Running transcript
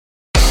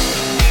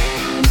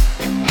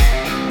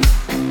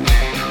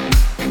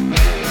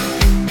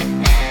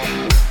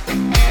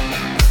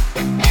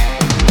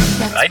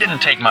I didn't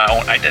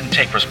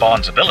take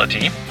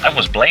responsibility. I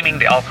was blaming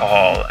the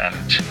alcohol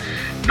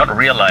and not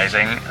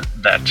realizing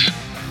that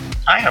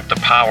I have the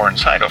power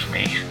inside of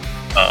me.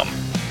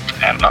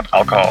 And not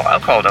alcohol.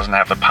 Alcohol doesn't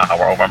have the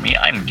power over me.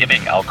 I'm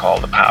giving alcohol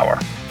the power.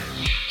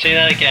 Say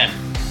that again.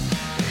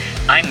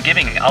 I'm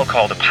giving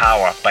alcohol the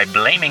power by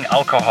blaming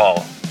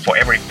alcohol for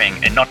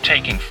everything and not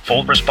taking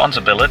full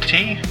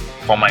responsibility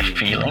for my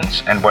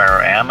feelings and where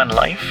I am in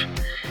life.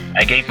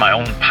 I gave my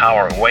own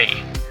power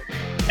away.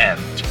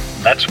 And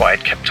that's why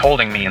it kept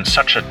holding me in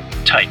such a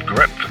tight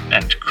grip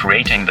and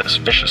creating this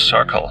vicious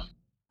circle.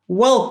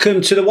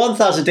 Welcome to the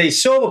 1000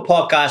 Days Sober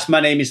podcast. My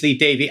name is Lee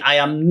Davey. I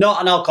am not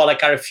an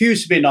alcoholic. I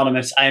refuse to be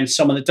anonymous. I am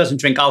someone that doesn't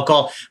drink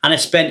alcohol, and I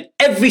spend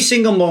every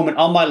single moment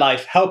of my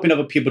life helping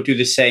other people do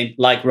the same,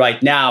 like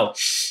right now.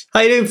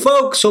 How you doing,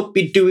 folks? Hope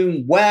you're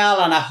doing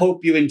well, and I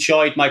hope you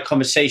enjoyed my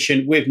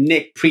conversation with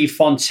Nick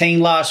Prefontaine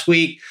last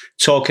week,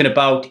 talking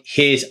about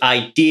his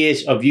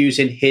ideas of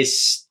using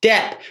his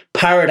STEP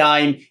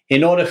paradigm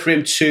in order for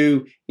him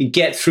to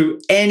get through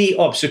any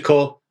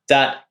obstacle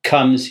that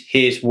comes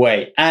his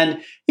way.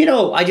 And,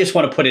 I just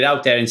want to put it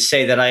out there and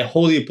say that I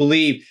wholly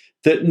believe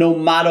that no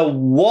matter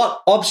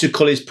what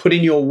obstacle is put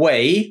in your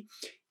way,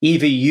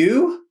 either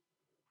you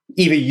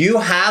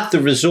have the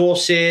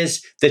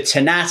resources, the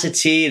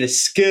tenacity, the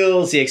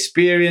skills, the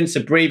experience, the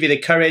bravery, the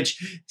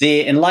courage,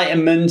 the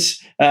enlightenment,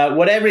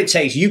 whatever it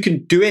takes, you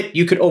can do it,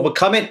 you can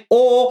overcome it,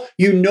 or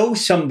you know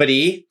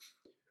somebody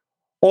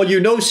who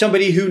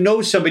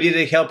knows somebody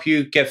to help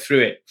you get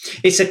through it.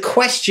 It's a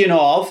question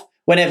of,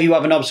 whenever you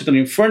have an obstacle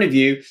in front of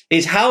you,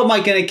 is how am I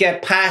going to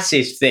get past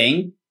this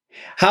thing?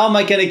 How am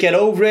I going to get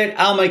over it?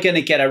 How am I going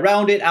to get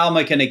around it? How am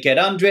I going to get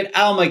under it?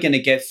 How am I going to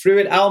get through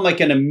it? How am I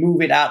going to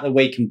move it out of the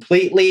way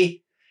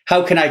completely?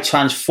 How can I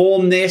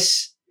transform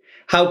this?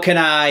 How can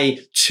I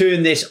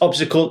turn this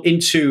obstacle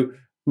into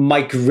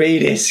my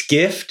greatest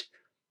gift?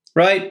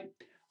 Right?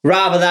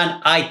 Rather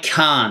than I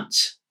can't,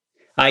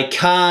 I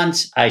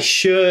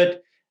should.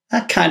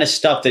 That kind of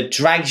stuff that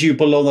drags you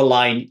below the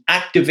line,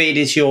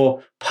 activates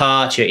your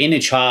part, your inner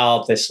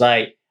child that's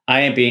like,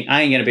 I ain't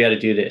going to be able to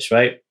do this,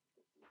 right?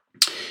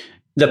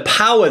 The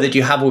power that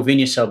you have within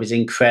yourself is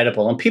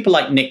incredible. And people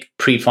like Nick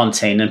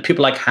Prefontaine and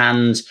people like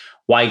Hans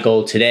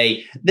Weigel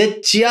today, they're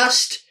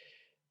just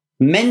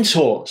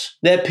mentors.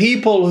 They're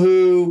people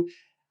who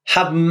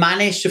have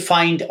managed to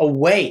find a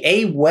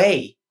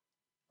way,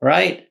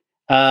 right?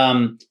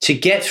 To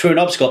get through an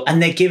obstacle, and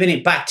they're giving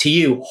it back to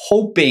you,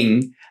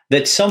 hoping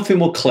that something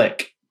will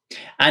click.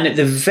 And at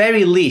the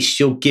very least,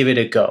 you'll give it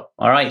a go.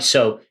 All right.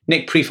 So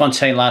Nick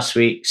Prefontaine last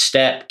week,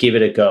 STEP, give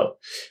it a go.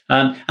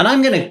 And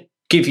I'm going to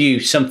give you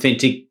something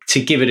to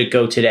give it a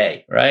go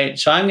today. Right.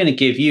 So I'm going to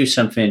give you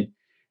something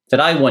that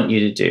I want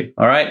you to do.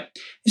 All right.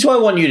 This is what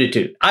I want you to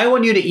do. I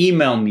want you to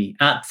email me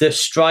at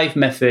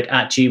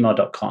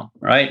thestrivemethod@gmail.com.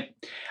 Right.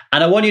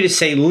 And I want you to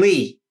say,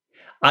 Lee,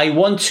 I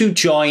want to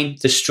join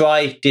the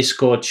Strive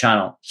Discord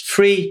channel. It's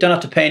free. Don't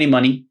have to pay any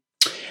money.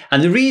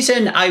 And the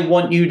reason I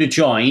want you to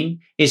join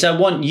is I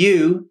want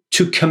you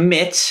to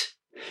commit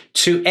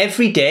to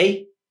every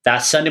day.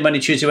 That's Sunday,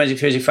 Monday, Tuesday, Wednesday,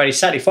 Thursday, Friday,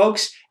 Saturday,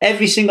 folks.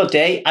 Every single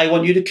day, I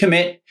want you to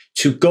commit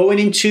to going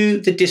into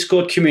the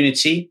Discord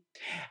community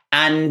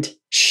and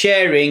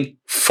sharing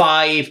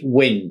 5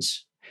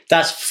 wins.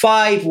 That's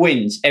 5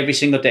 wins every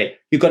single day.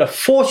 You've got to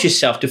force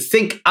yourself to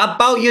think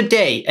about your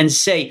day and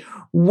say,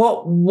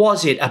 what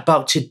was it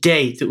about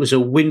today that was a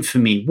win for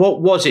me?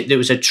 What was it that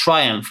was a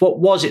triumph? What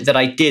was it that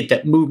I did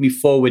that moved me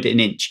forward an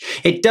inch?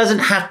 It doesn't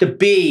have to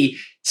be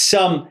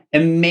some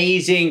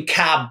amazing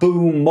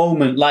kaboom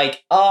moment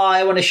like,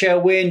 I want to share a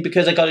win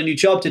because I got a new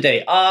job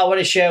today. I want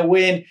to share a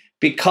win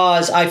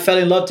because I fell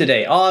in love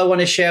today. I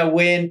want to share a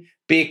win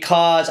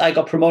because I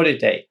got promoted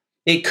today.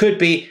 It could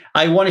be,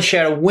 I want to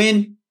share a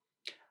win.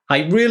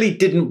 I really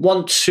didn't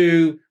want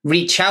to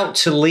reach out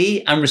to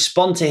Lee and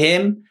respond to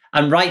him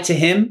and write to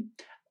him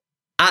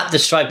at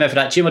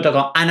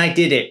thestrivemethod@gmail.com, and I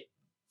did it,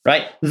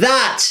 right?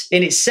 That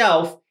in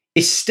itself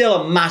is still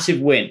a massive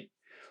win.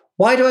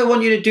 Why do I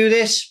want you to do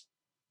this?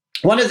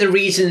 One of the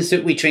reasons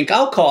that we drink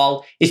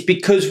alcohol is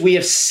because we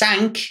have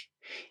sank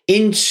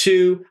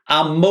into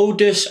our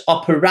modus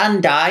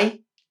operandi,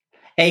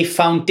 a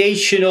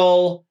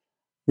foundational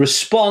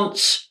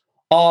response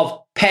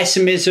of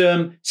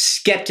pessimism,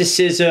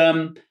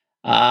 skepticism,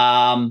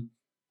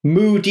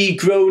 moody,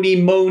 groany,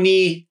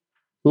 moany,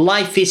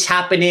 life is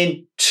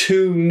happening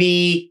to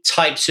me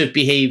types of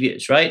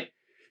behaviors, right?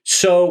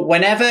 So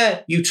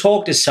whenever you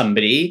talk to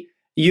somebody,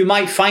 you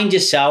might find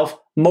yourself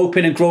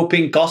moping and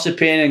groping,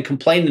 gossiping and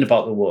complaining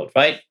about the world,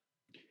 right?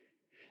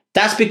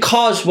 That's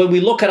because when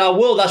we look at our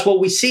world, that's what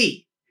we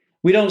see.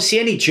 We don't see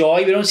any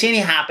joy. We don't see any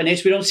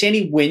happiness. We don't see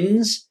any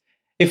wins.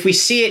 If we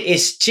see it,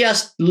 it's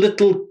just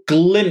little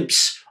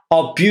glimpse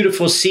of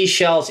beautiful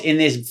seashells in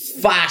this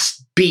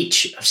vast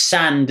beach of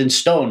sand and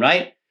stone,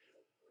 right?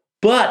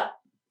 But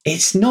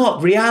it's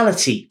not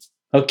reality.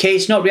 Okay,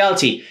 it's not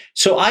reality.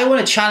 So I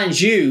want to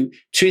challenge you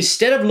to,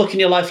 instead of looking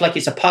at your life like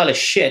it's a pile of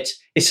shit,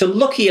 It's a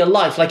look at your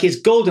life like it's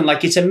golden,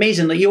 like it's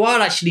amazing, that you are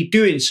actually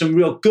doing some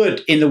real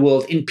good in the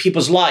world, in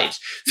people's lives.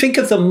 Think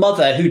of the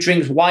mother who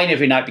drinks wine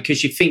every night because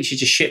she thinks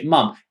she's a shit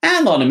mum.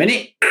 Hang on a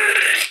minute.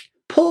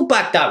 Pull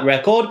back that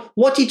record.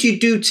 What did you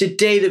do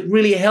today that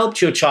really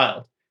helped your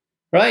child?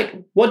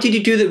 Right? What did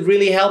you do that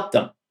really helped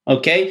them?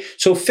 Okay?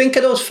 So think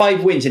of those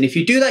 5 wins. And if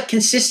you do that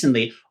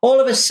consistently,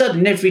 all of a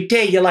sudden, every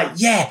day, you're like,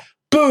 yeah,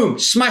 boom,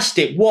 smashed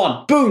it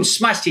 1, boom,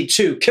 smashed it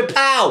 2,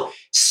 kapow,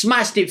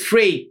 smashed it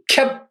 3,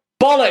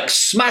 bollocks,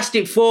 smashed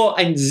it 4,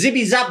 and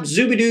zippy zap,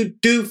 zooby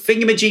doo,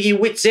 thingamajiggy,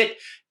 wits it,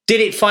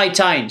 did it 5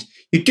 times.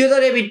 You do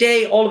that every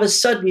day, all of a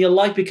sudden your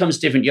life becomes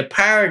different. Your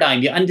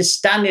paradigm, your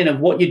understanding of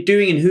what you're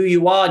doing and who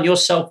you are and your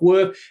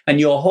self-worth and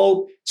your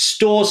hope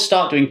stores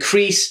start to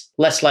increase,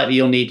 less likely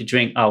you'll need to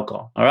drink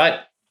alcohol, all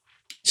right?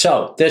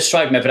 So, the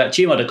Strive Method at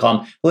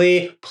gmail.com.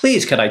 Lee,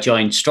 please could I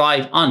join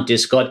Strive on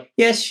Discord?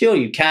 Yes, sure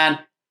you can.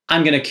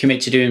 I'm going to commit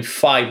to doing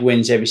 5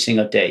 wins every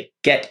single day.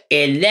 Get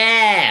in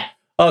there.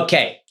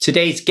 Okay,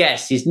 today's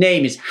guest, his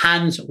name is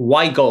Hans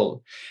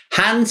Weigold.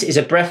 Hans is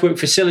a breathwork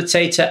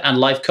facilitator and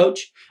life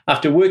coach.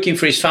 After working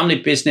for his family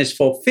business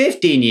for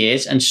 15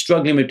 years and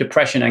struggling with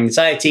depression and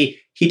anxiety,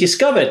 he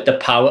discovered the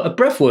power of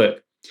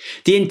breathwork.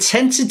 The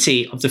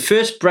intensity of the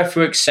first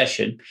breathwork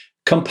session,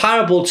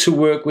 comparable to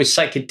work with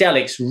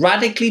psychedelics,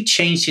 radically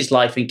changed his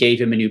life and gave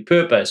him a new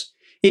purpose.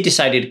 He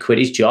decided to quit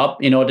his job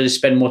in order to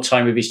spend more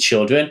time with his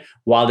children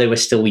while they were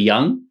still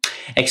young,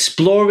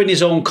 exploring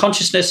his own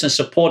consciousness and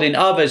supporting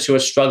others who are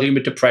struggling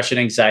with depression,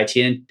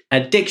 anxiety, and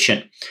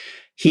addiction.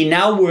 He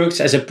now works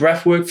as a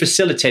breathwork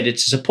facilitator to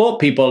support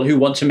people who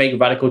want to make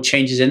radical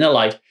changes in their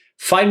life,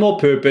 find more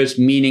purpose,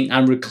 meaning,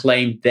 and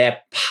reclaim their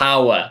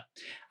power.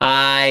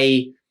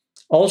 I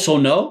also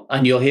know,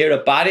 and you'll hear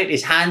about it,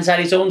 is Hans had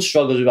his own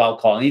struggles with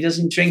alcohol, and he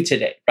doesn't drink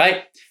today,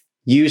 right?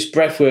 Use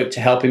breathwork to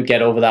help him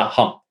get over that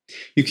hump.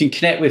 You can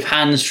connect with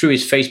Hans through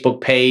his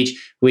Facebook page,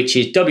 which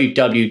is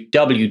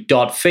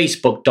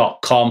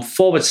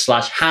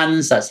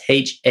www.facebook.com/Hans, that's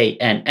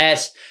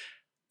Hans,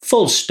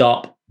 full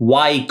stop,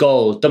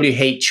 Weigold,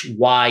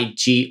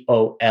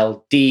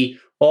 WHYGOLD,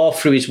 or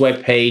through his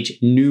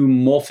webpage,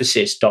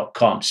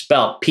 newmorphosis.com,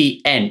 spelled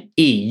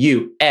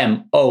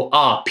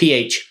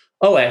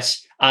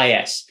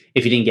PNEUMORPHOSIS.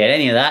 If you didn't get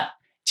any of that,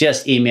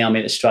 just email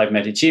me at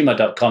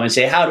strivemethod@gmail.com and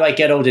say, how do I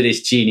get hold of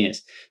this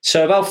genius?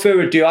 So without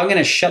further ado, I'm going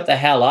to shut the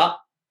hell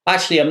up.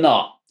 Actually, I'm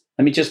not.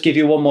 Let me just give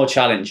you one more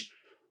challenge.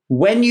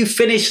 When you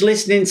finish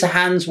listening to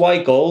Hans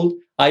Weigold,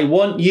 I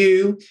want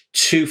you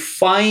to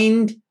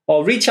find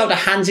or reach out to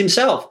Hans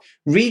himself.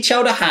 Reach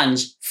out to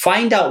Hans,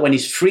 find out when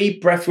his free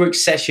breathwork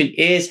session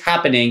is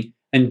happening,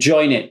 and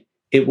join it.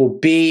 It will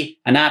be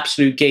an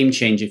absolute game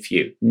changer for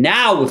you.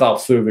 Now,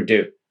 without further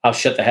ado, I'll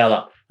shut the hell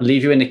up and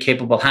leave you in the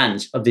capable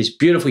hands of this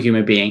beautiful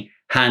human being,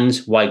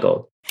 Hans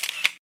Weigold.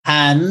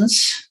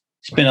 Hans,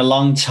 it's been a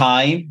long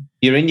time.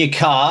 You're in your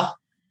car,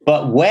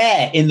 but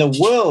where in the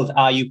world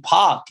are you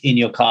parked in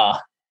your car?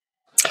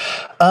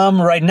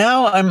 Right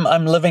now,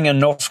 I'm living in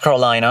North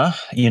Carolina,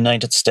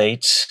 United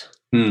States.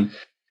 You're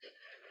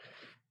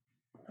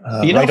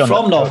not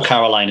from North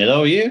Carolina,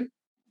 though, are you?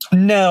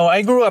 No,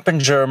 I grew up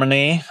in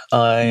Germany.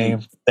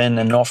 I've been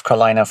in North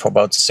Carolina for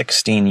about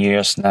 16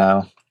 years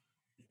now.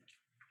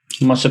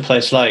 What's the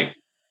place like?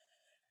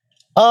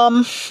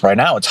 Right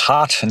now it's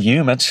hot and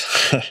humid,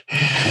 but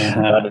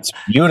it's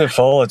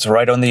beautiful. It's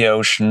right on the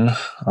ocean.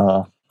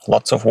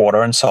 Lots of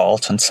water and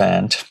salt and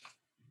sand.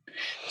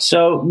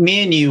 So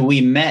me and you, we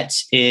met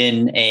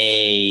in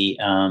a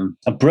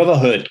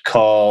brotherhood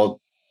called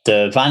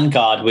the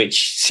Vanguard,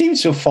 which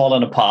seems to have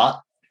fallen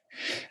apart.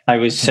 I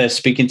was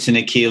speaking to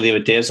Nikhil the other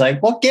day. I was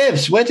like, what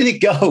gives? Where did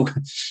it go?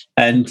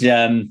 And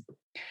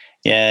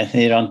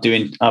they're on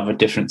doing other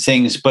different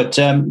things. But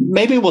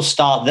maybe we'll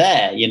start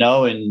there,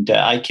 and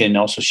I can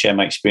also share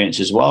my experience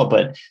as well.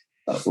 But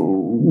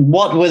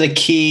what were the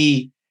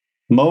key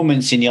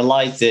moments in your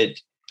life that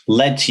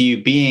led to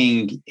you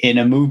being in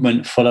a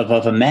movement full of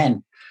other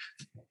men?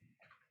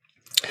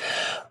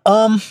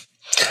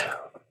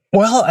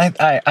 Well,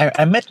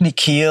 I met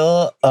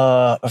Nikhil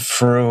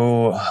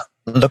through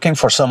looking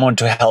for someone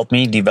to help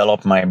me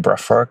develop my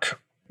breathwork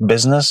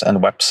business and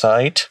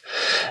website.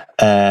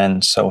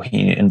 And so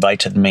he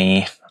invited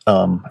me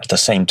at the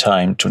same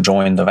time to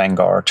join the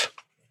Vanguard.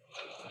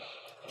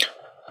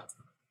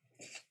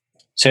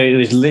 So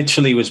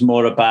it was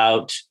more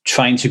about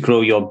trying to grow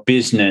your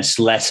business,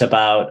 less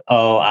about,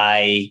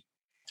 I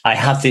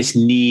have this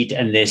need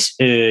and this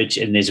urge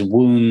and this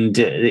wound.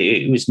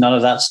 It was none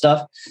of that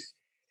stuff.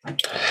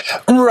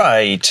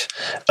 Right.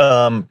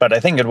 But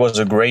I think it was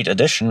a great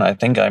addition. I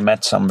think I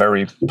met some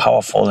very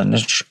powerful and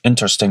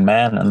interesting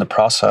men in the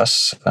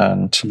process.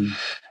 And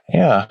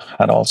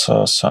had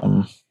also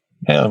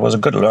it was a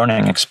good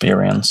learning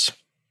experience.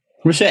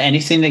 Was there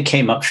anything that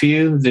came up for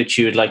you that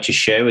you would like to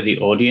share with the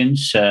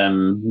audience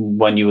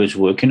when you was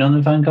working on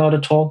the Vanguard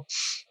at all?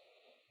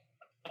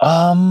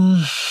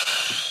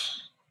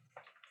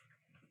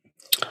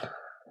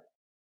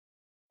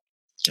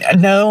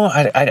 No,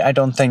 I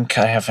don't think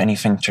I have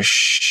anything to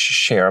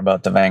share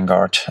about the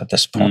Vanguard at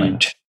this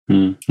point.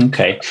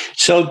 Okay.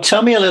 So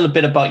tell me a little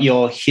bit about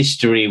your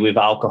history with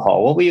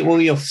alcohol. What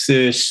were your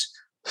first,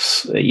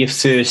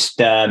 because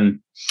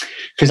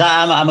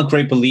I'm a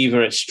great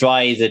believer at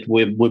Stride that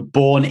we're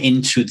born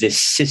into this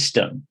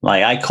system.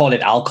 Like I call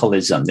it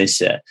alcoholism,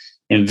 this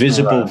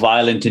invisible,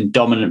 violent, and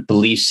dominant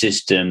belief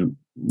system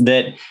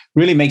that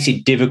really makes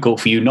it difficult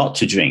for you not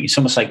to drink. It's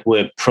almost like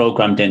we're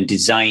programmed and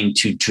designed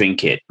to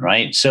drink it,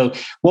 right? So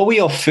what were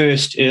your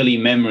first early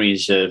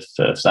memories of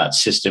that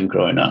system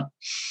growing up?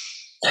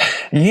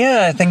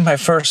 Yeah, I think my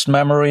first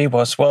memory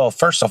was, well,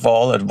 first of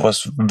all, it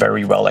was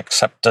very well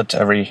accepted.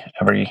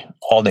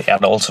 All the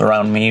adults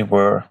around me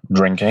were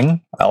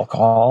drinking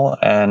alcohol.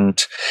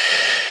 And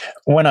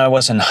when I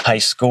was in high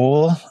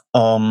school,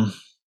 I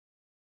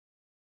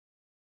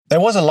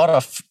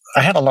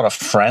had a lot of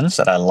friends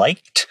that I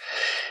liked,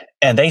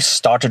 and they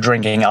started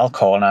drinking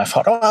alcohol, and I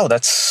thought, oh, wow,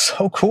 that's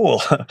so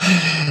cool.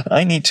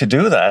 I need to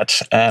do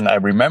that. And I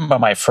remember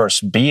my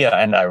first beer,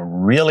 and I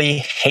really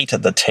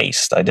hated the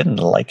taste. I didn't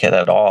like it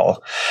at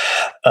all.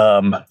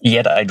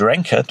 Yet I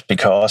drank it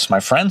because my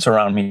friends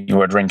around me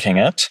were drinking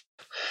it.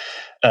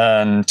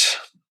 And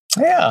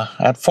yeah,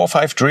 I had 4 or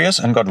 5 beers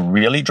and got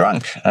really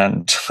drunk.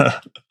 And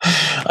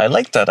I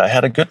liked that. I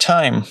had a good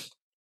time.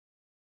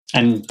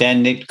 And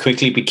then it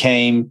quickly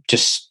became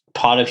just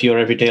part of your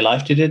everyday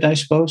life, did it, I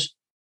suppose?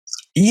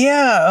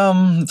 Yeah,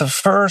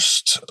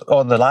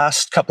 the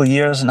last couple of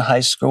years in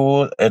high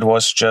school, it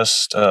was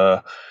just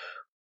a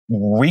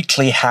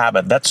weekly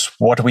habit. That's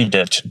what we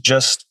did,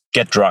 just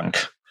get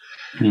drunk.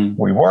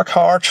 We work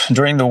hard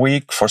during the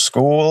week for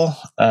school,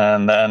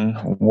 and then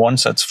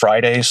once it's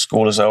Friday,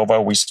 school is over,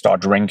 we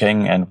start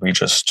drinking, and we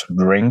just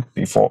drink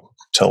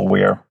till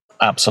we're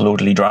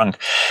absolutely drunk.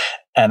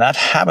 And that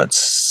habit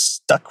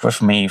stuck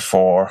with me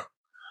for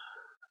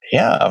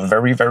a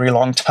very, very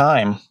long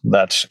time,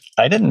 that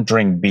I didn't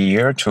drink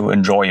beer to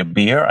enjoy a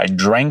beer. I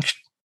drank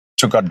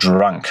to get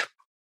drunk.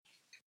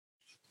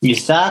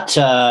 Is that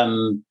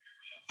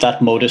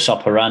that modus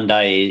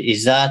operandi,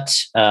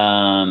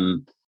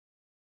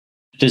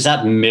 does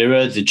that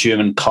mirror the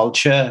German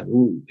culture?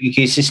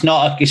 Because it's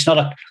not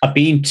I've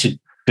been to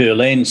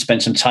Berlin,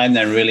 spent some time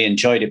there and really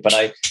enjoyed it, but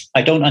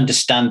I don't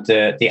understand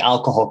the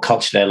alcohol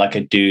culture there like I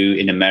do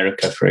in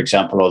America, for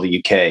example, or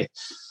the UK.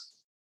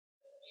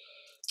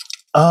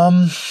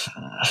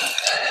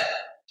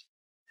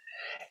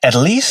 At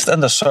least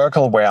in the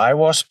circle where I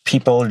was,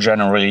 people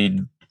generally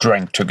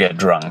drank to get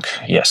drunk.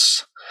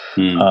 Yes.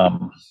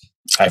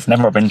 I've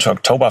never been to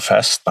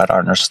Oktoberfest, but I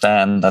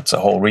understand that's the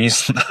whole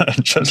reason.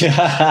 Just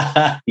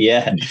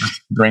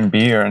drink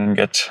beer and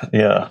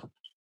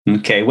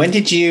Okay. When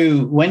did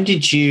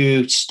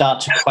you start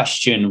to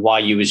question why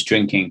you was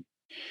drinking?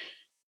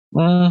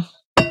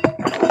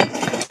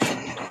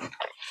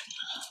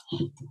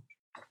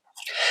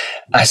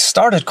 I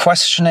started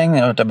questioning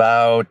it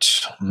about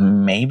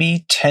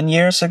maybe 10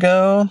 years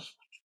ago,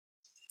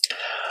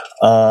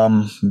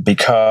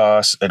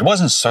 because it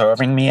wasn't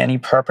serving me any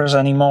purpose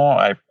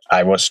anymore.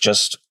 I was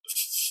just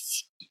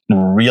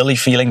really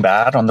feeling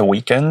bad on the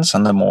weekends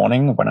and the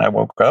morning when I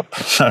woke up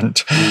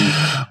and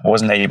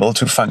wasn't able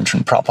to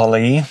function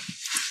properly.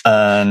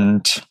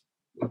 And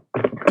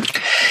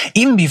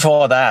even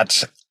before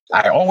that,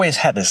 I always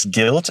had this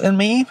guilt in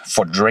me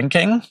for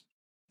drinking,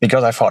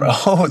 because I thought,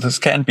 oh, this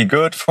can't be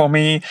good for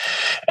me.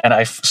 And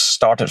I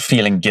started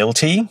feeling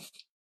guilty.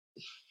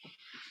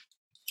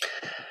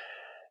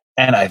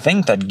 And I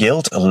think that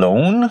guilt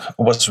alone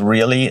was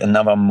really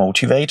another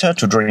motivator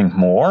to drink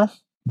more,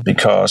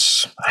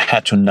 because I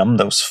had to numb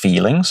those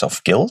feelings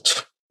of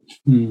guilt.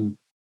 Tell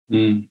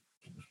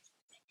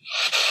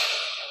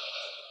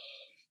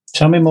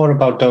me more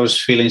about those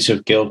feelings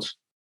of guilt.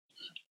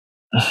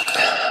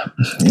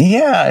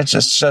 Yeah, I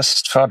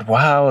just thought,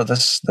 wow,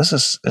 this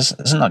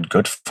is not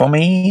good for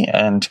me,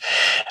 and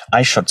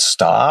I should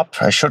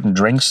stop. I shouldn't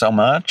drink so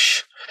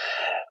much.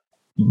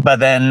 But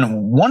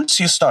then once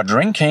you start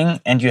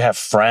drinking and you have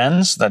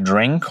friends that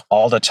drink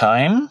all the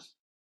time,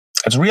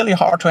 it's really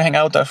hard to hang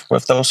out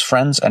with those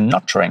friends and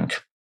not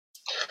drink.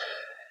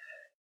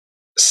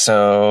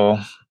 So,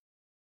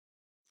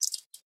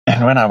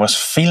 and when I was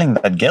feeling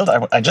that guilt,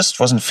 I just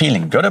wasn't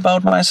feeling good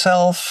about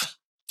myself.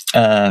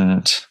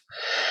 And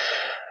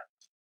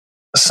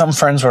some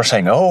friends were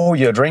saying, oh,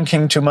 you're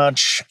drinking too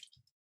much.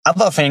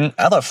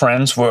 Other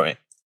friends were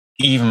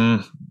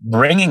even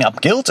bringing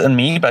up guilt in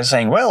me by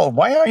saying, well,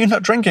 why are you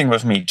not drinking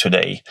with me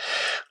today?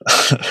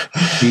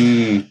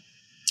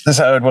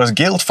 So it was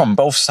guilt from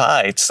both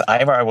sides.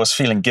 Either I was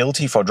feeling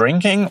guilty for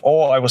drinking,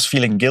 or I was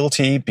feeling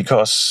guilty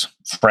because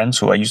friends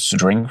who I used to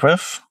drink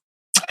with,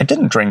 I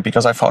didn't drink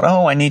because I thought,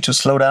 oh, I need to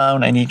slow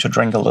down. I need to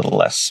drink a little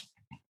less.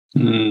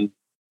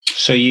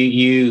 So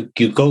you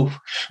get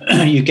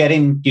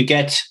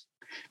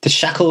the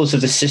shackles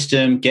of the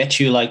system get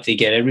you like they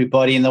get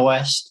everybody in the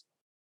West.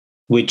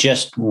 We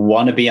just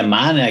want to be a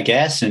man, I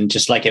guess, and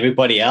just like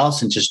everybody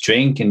else, and just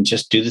drink and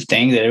just do the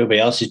thing that everybody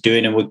else is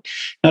doing, and we're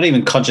not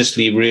even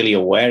consciously really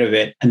aware of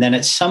it. And then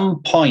at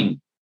some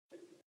point,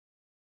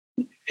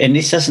 and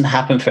this doesn't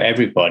happen for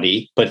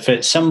everybody, but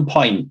at some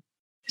point,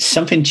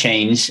 something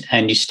changed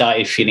and you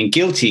started feeling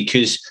guilty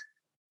because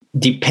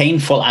the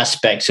painful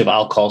aspects of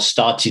alcohol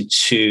started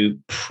to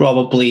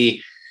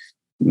probably,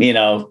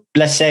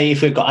 let's say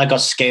if I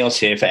got scales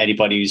here for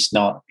anybody who's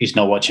not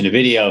watching the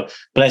video,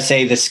 but let's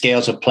say the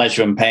scales of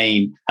pleasure and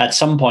pain at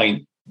some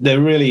point,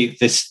 they're really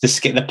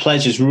the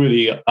pleasure's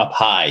really up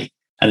high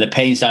and the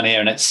pain's down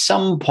here. And at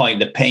some point,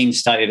 the pain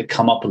started to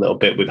come up a little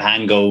bit with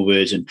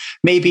hangovers, and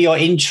maybe your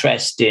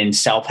interest in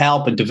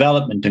self-help and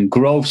development and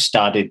growth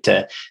started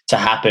to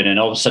happen. And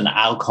all of a sudden,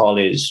 alcohol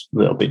is a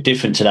little bit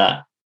different to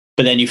that.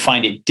 But then you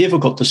find it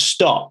difficult to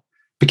stop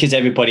because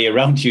everybody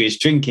around you is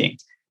drinking.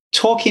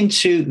 Talk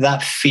into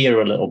that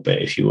fear a little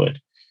bit, if you would.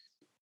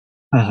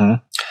 Mm-hmm.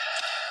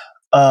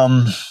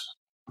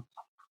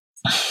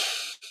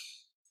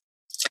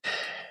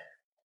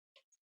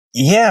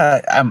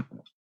 Yeah,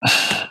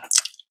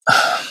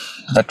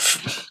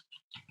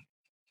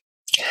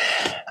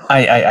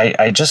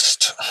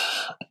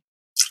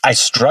 I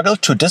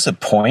struggled to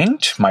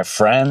disappoint my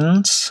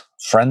friends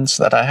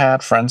that I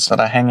had, friends that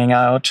are hanging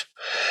out,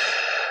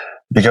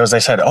 because they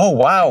said, "Oh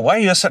wow, why are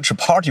you such a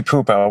party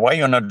pooper? Why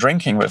you're not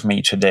drinking with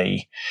me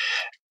today?"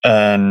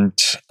 And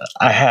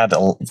I had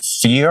a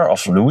fear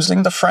of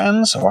losing the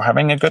friends or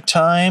having a good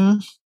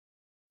time.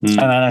 And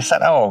then I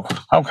said, "Oh,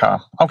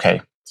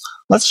 okay.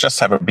 Let's just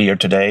have a beer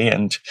today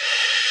and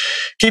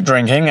keep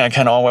drinking. I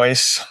can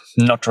always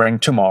not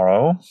drink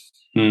tomorrow."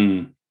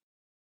 When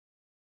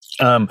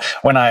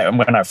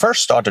I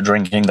first started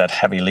drinking that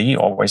heavily,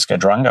 always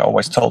get drunk, I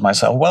always told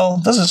myself, well,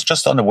 this is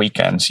just on the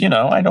weekends.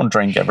 I don't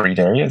drink every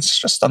day. It's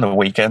just on the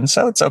weekends,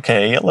 so it's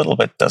okay. A little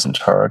bit doesn't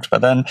hurt. But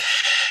then,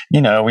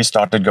 we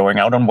started going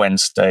out on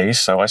Wednesday,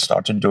 so I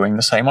started doing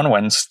the same on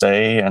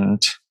Wednesday,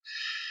 and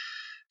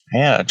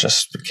yeah, it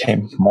just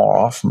became more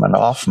often and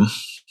often.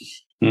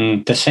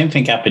 The same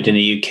thing happened in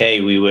the UK.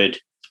 We would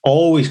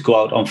always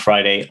go out on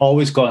Friday,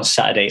 always go on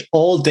Saturday,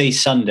 all day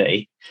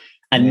Sunday.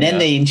 And then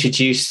they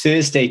introduced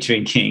Thursday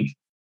drinking.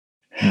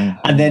 Mm-hmm.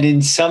 And then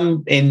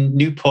in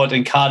Newport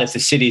and Cardiff, the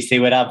cities, they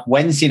would have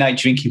Wednesday night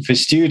drinking for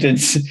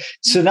students.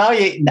 So now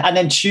and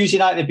then Tuesday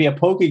night there'd be a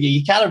poker game.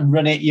 You kind of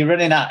you're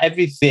running out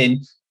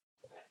everything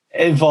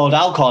involved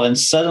alcohol. And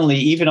suddenly,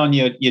 even on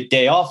your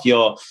day off,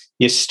 you're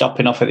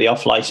stopping off at the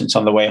off license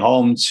on the way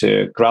home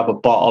to grab a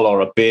bottle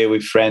or a beer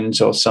with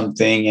friends or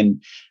something.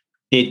 And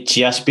it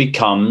just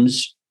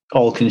becomes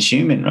all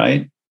consuming,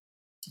 right?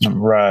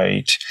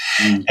 Right.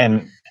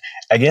 And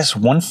I guess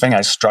one thing I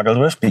struggled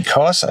with,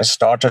 because I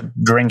started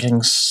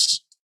drinking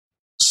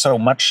so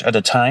much at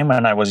a time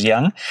when I was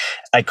young,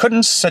 I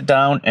couldn't sit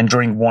down and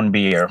drink one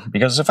beer.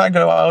 Because if I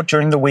go out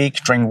during the week,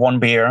 drink one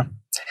beer,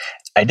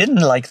 I didn't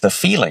like the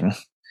feeling.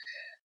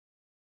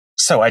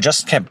 So I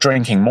just kept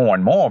drinking more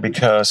and more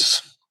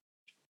because,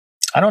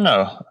 I don't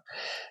know,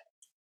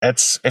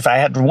 if I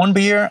had one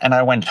beer and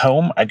I went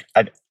home,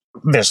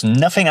 there's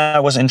nothing I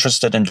was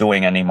interested in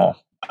doing anymore.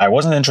 I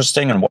wasn't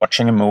interested in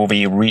watching a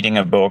movie, reading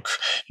a book,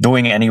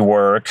 doing any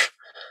work.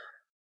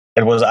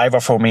 It was either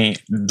for me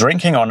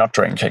drinking or not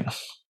drinking.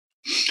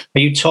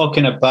 Are you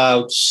talking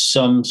about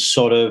some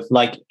sort of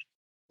like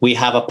we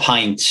have a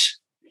pint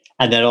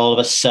and then all of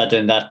a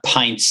sudden that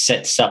pint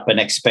sets up an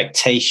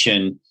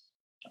expectation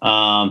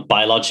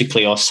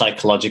biologically or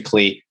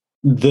psychologically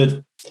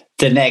that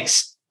the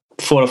next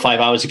 4 or 5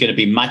 hours are going to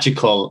be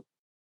magical,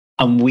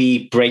 and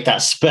we break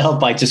that spell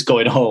by just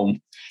going home?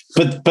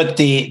 But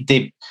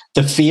the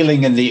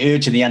feeling and the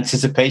urge and the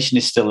anticipation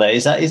is still there.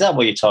 Is that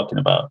what you're talking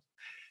about?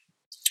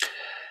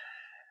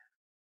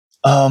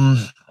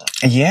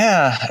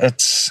 Yeah,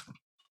 it's,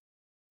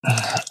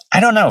 I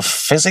don't know,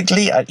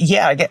 physically.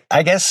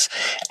 I guess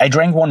I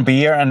drank one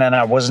beer and then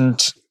I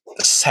wasn't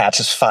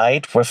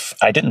satisfied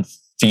I didn't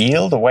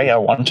feel the way I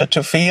wanted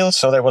to feel.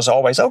 So there was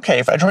always, okay,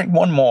 if I drink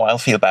one more, I'll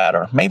feel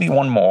better. Maybe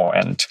one more.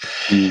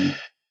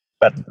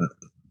 But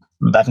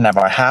that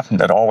never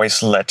happened. It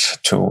always led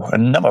to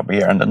another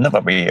beer and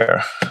another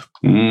beer.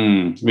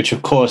 Which,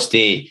 of course,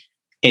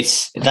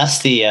 that's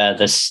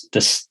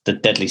the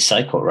deadly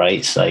cycle, right?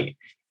 It's like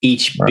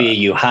each beer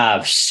you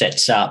have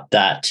sets up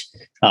that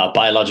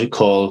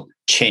biological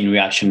chain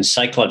reaction,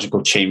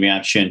 psychological chain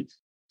reaction,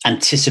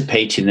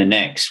 anticipating the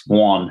next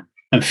one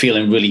and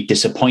feeling really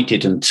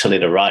disappointed until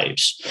it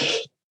arrives.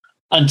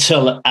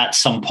 Until at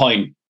some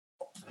point,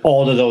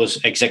 all of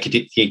those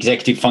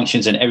executive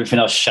functions and everything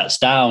else shuts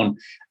down,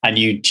 and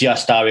you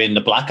just are in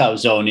the blackout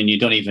zone and you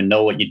don't even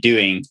know what you're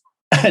doing.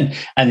 And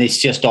it's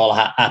just all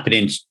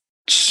happening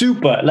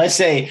super. Let's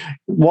say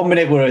 1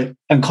 minute we're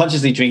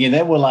unconsciously drinking,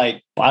 then we're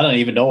like, I don't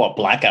even know what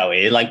blackout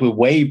is. Like we're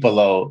way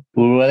below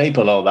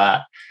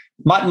that.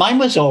 Mine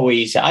was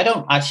always, I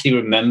don't actually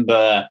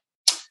remember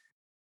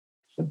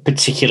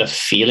particular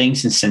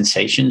feelings and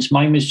sensations.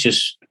 Mine was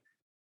just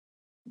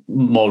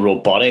more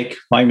robotic.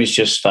 Mine was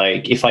just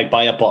like, if I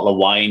buy a bottle of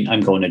wine,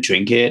 I'm going to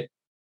drink it.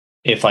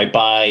 If I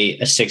buy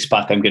a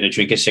 6-pack, I'm going to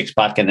drink a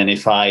 6-pack. And then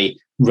if I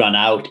run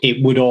out,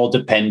 it would all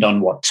depend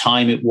on what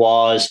time it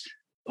was,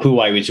 who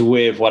I was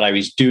with, what I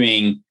was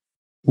doing,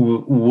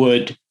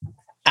 would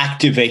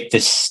activate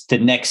the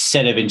next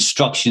set of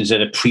instructions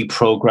that are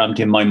pre-programmed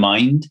in my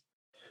mind.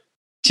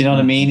 Do you know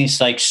what I mean?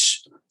 It's like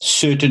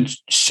certain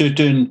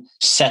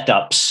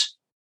setups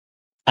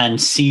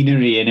and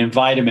scenery and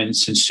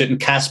environments and certain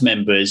cast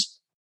members.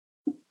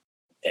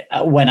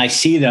 When I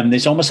see them,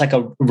 there's almost like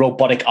a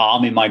robotic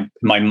arm in my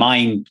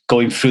mind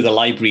going through the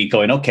library,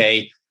 going,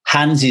 okay,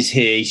 Hans is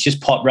here. He's just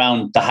popped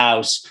round the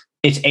house.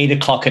 It's 8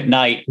 o'clock at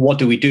night. What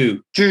do we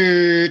do?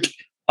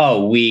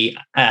 Oh, we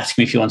ask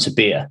him if he wants a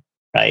beer,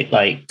 right?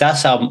 Like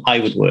that's how I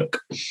would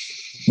work.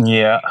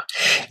 Yeah.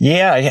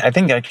 I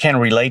think I can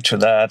relate to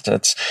that.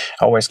 It's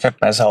I always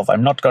kept myself.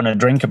 I'm not going to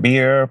drink a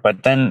beer,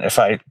 but then if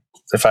I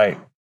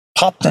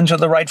popped into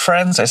the right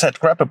friends, I said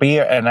grab a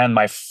beer, and then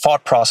my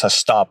thought process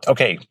stopped.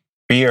 Okay,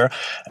 beer,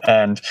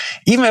 and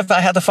even if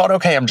I had the thought,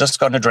 okay, I'm just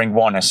going to drink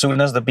one. As soon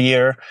as the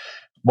beer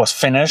was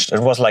finished,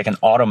 it was like an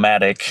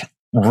automatic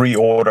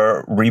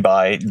reorder,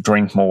 rebuy,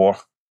 drink more.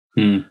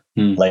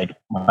 Like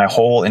my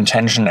whole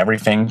intention,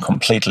 everything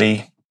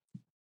completely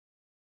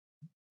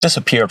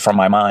disappeared from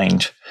my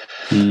mind.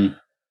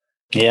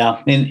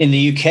 Yeah. In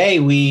the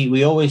UK,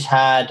 we always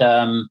had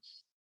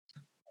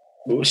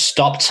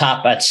stop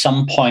tap at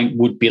some point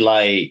would be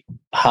like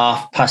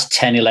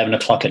 10:30, 11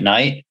 o'clock at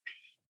night.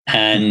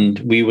 And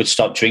we would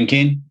stop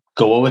drinking,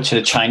 go over to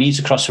the Chinese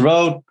across the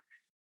road,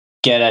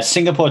 get a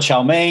Singapore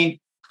chow mein,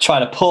 try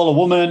to pull a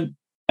woman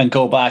and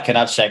go back and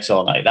have sex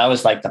all night. That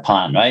was like the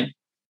plan, right?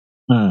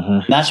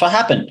 And that's what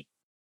happened.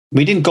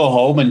 We didn't go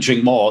home and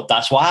drink more.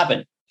 That's what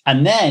happened.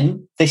 And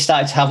then they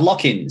started to have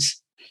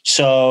lock-ins.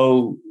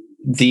 So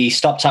the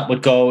stop tap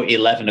would go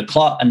 11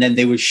 o'clock and then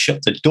they would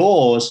shut the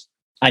doors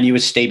and you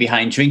would stay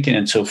behind drinking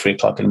until 3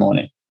 o'clock in the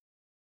morning.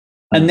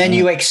 And then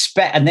you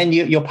expect, and then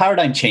your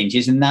paradigm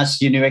changes and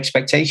that's your new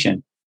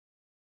expectation.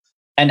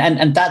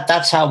 And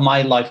that's how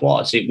my life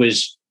was. It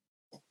was,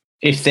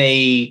 if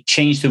they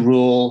changed the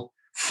rule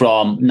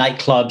from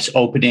nightclubs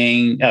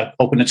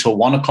open until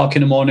 1 o'clock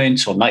in the morning,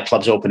 so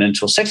nightclubs open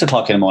until 6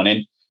 o'clock in the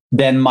morning,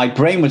 then my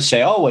brain would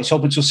say, oh, it's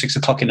open till 6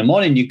 o'clock in the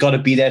morning. You've got to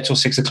be there till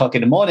 6 o'clock in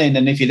the morning.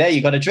 And if you're there,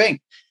 you got to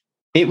drink.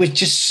 It was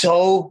just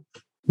so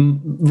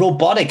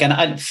robotic. And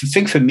I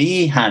think for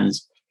me,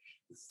 Hans,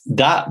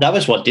 that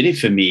was what did it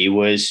for me,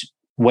 was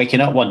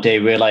waking up one day,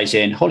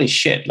 realizing, holy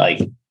shit,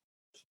 like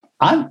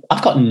I've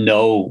got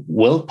no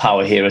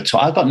willpower here at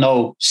all. I've got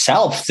no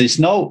self. There's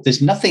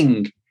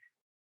nothing.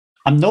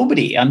 I'm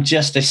nobody. I'm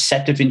just a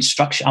set of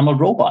instructions. I'm a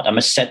robot. I'm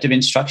a set of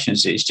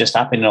instructions. It's just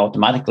happening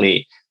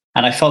automatically.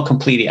 And I felt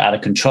completely out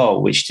of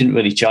control, which didn't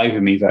really jive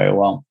with me very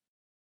well.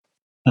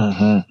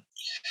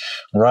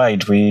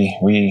 Right.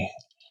 We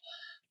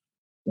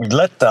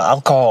let the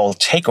alcohol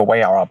take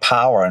away our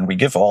power, and we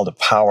give all the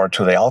power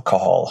to the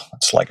alcohol.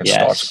 It's like it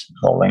starts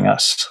controlling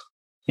us.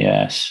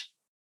 Yes.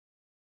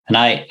 And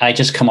I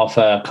just come off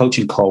a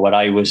coaching call where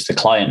I was the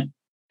client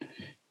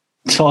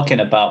talking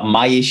about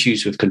my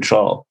issues with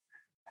control.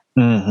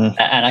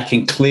 And I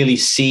can clearly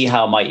see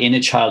how my inner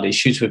child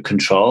issues with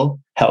control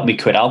helped me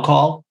quit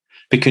alcohol.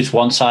 Because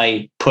once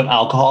I put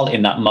alcohol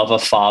in that mother,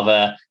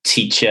 father,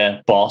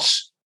 teacher,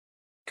 boss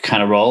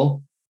kind of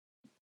role,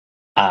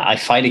 I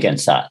fight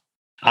against that.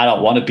 I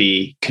don't want to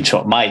be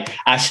controlled. My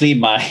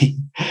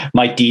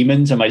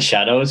demons and my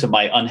shadows and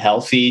my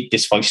unhealthy,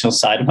 dysfunctional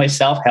side of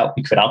myself help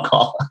me quit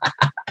alcohol.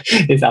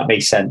 If that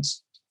makes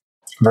sense.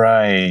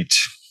 Right.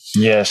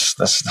 Yes.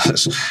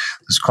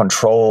 This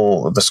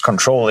control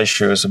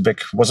issue was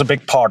a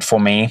big part for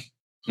me.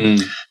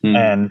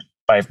 And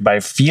by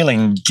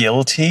feeling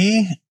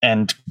guilty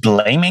and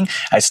blaming,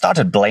 I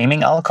started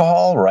blaming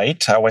alcohol,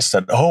 right? I always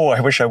said, oh,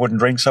 I wish I wouldn't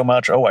drink so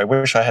much. Oh, I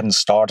wish I hadn't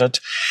started.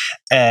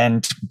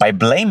 And by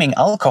blaming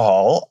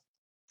alcohol,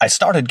 I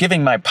started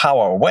giving my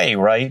power away,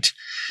 right?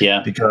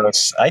 Yeah.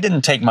 Because I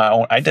didn't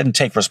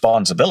take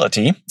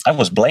responsibility. I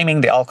was blaming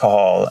the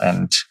alcohol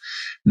and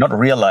not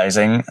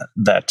realizing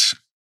that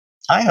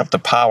I have the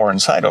power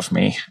inside of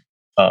me.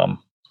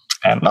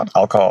 And not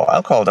alcohol.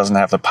 Alcohol doesn't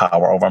have the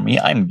power over me.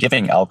 I'm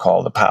giving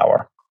alcohol the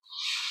power.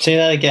 Say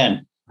that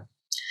again.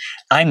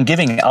 I'm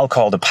giving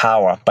alcohol the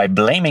power by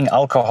blaming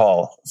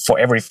alcohol for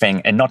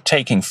everything and not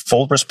taking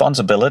full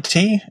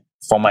responsibility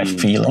for my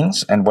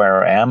feelings and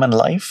where I am in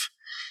life.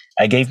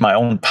 I gave my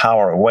own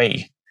power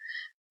away.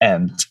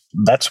 And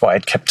that's why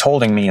it kept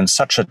holding me in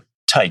such a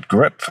tight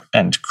grip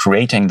and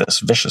creating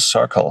this vicious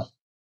circle.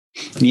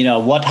 You know,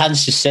 what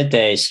Hans just said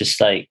there is just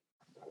like,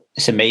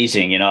 it's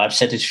amazing. You know, I've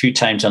said this a few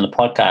times on the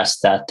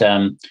podcast that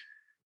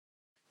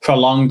for a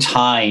long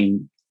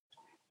time,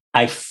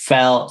 I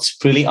felt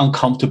really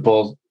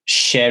uncomfortable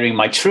sharing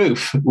my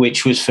truth,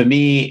 which was for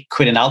me,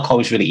 quitting alcohol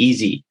was really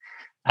easy.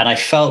 And I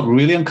felt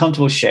really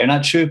uncomfortable sharing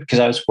that truth because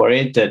I was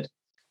worried that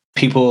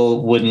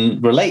people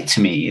wouldn't relate to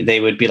me.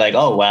 They would be like,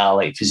 oh, well,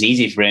 if it's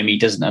easy for him, he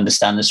doesn't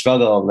understand the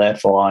struggle.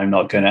 Therefore, I'm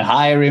not going to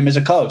hire him as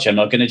a coach. I'm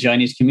not going to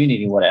join his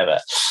community, whatever.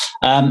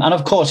 And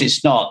of course,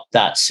 it's not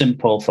that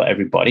simple for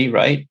everybody,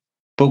 right?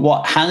 But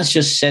what Hans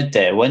just said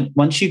there,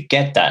 once you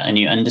get that and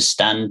you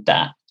understand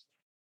that,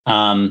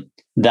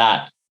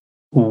 that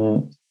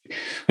when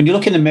you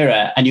look in the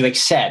mirror and you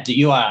accept that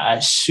you are a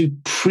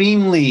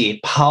supremely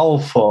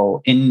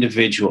powerful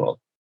individual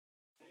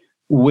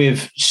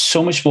with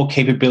so much more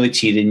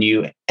capability than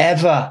you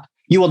ever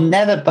You will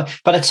never,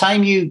 by the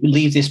time you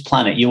leave this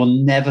planet, you will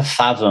never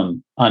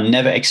fathom and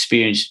never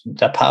experience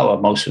the power,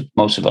 most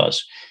of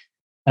us.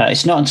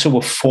 It's not until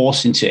we're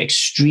forced into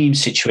extreme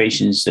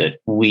situations that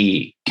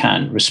we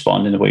can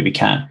respond in the way we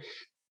can.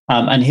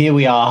 And here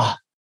we are,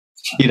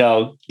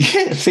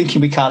 thinking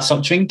we can't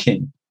stop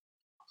drinking.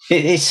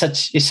 It's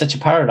such a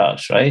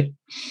paradox, right?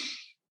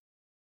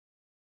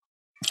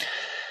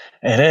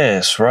 It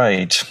is,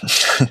 right.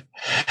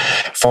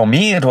 For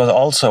me, it was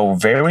also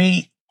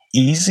very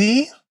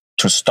easy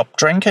to stop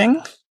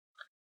drinking.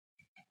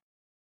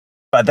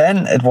 But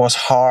then it was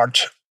hard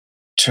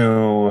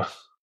to...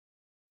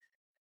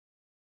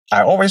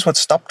 I always would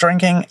stop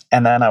drinking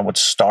and then I would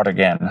start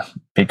again,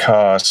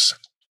 because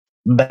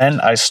then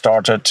I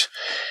started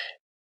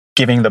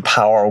giving the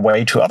power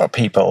away to other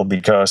people,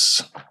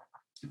 because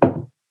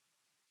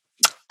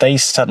they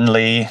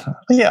suddenly,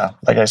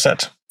 like I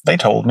said, they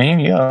told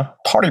me,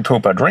 party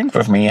pooper, drink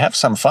with me, have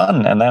some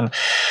fun. And then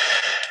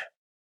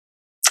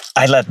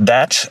I let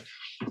that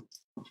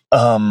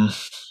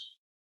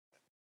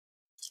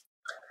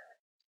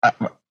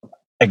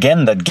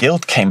again, that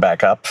guilt came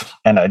back up,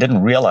 and I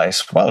didn't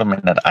realize, well, a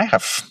minute, I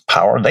have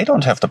power. They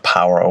don't have the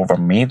power over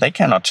me. They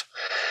cannot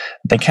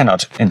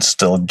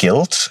instill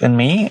guilt in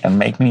me and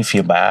make me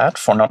feel bad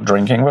for not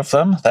drinking with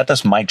them. That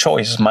is my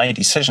choice, my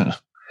decision.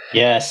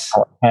 Yes.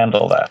 I'll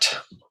handle that.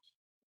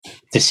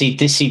 This is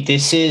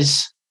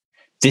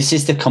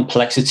the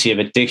complexity of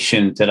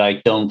addiction that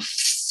I don't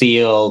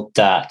feel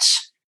that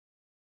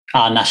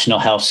our National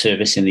Health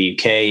Service in the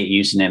UK,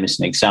 using them as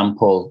an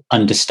example,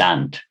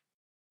 understand.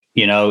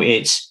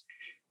 It's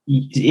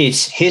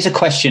here's a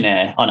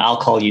questionnaire on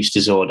alcohol use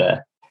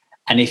disorder,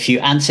 and if you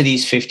answer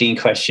these 15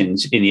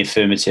 questions in the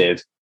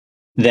affirmative,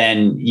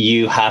 then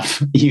you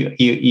have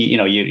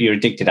you're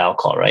addicted to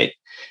alcohol, right?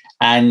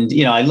 And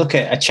I look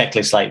at a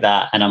checklist like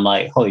that, and I'm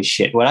like, holy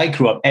shit! When I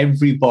grew up,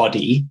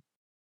 everybody,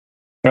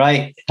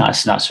 right? No,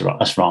 that's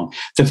wrong.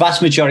 The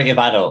vast majority of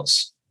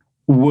adults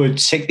would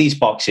tick these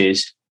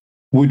boxes,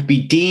 would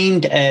be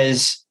deemed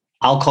as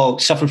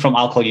suffering from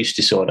alcohol use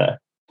disorder.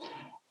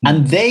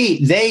 And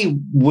they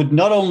would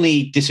not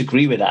only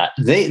disagree with that,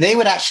 they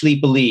would actually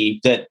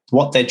believe that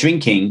what they're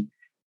drinking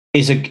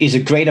is a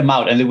great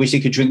amount, and they wish they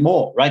could drink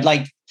more, right?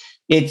 Like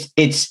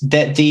it's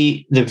that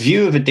the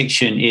view of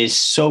addiction is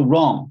so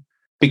wrong,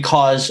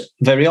 because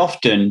very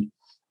often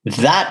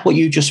that what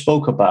you just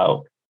spoke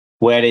about,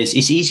 whereas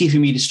it's easy for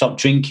me to stop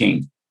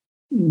drinking,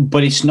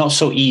 but it's not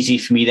so easy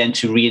for me then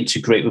to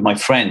reintegrate with my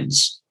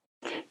friends.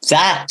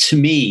 That to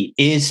me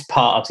is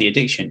part of the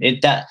addiction.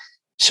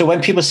 So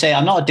when people say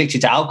I'm not addicted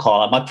to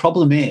alcohol, my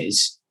problem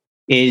is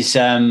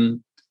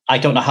I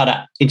don't know how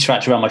to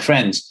interact around my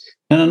friends.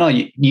 No.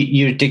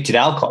 You're addicted to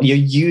alcohol. You're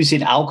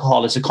using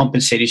alcohol as a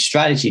compensated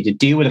strategy to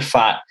deal with the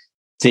fact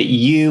that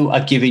you are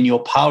giving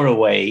your power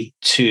away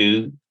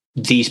to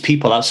these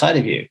people outside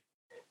of you,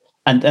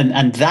 and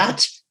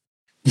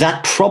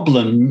that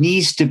problem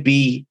needs to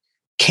be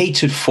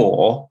catered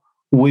for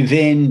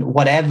within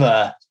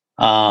whatever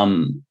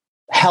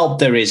help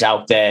there is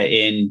out there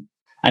in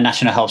a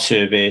National Health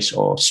Service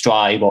or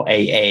Strive or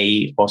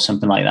AA or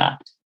something like that.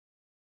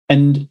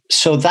 And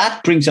so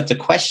that brings up the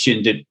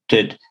question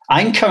that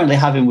I'm currently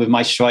having with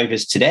my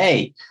strivers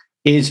today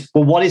is,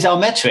 well, what is our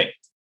metric?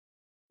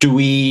 Do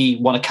we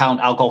want to count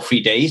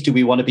alcohol-free days? Do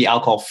we want to be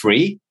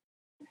alcohol-free?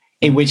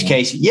 In which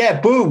case,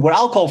 boom, we're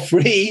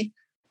alcohol-free,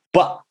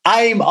 but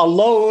I'm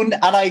alone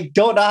and I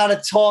don't know how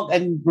to talk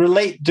and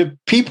relate to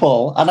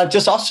people, and I've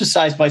just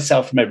ostracized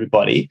myself from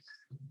everybody.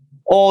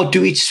 Or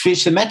do we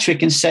switch the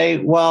metric and say,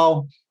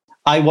 well,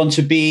 I want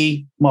to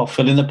be,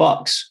 fill in the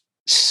box,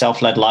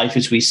 self-led life,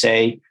 as we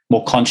say,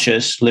 more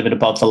conscious, living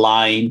above the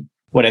line,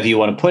 whatever you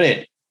want to put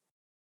it.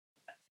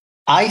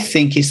 I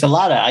think it's the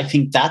latter. I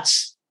think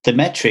that's the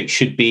metric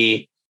should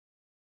be,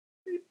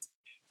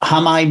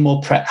 am I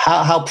more,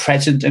 how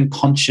present and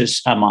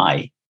conscious am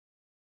I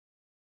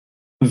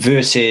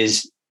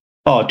versus,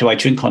 do I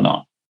drink or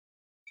not?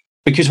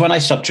 Because when I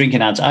stopped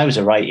drinking, I was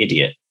a right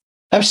idiot.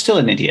 I was still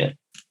an idiot.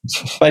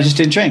 But I just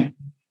didn't drink.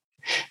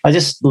 I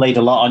just laid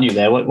a lot on you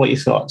there. What are your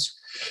thoughts?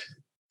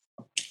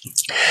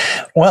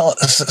 Well,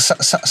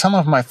 some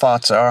of my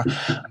thoughts are,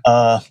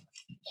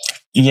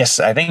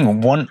 yes, I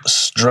think one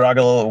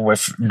struggle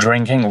with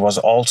drinking was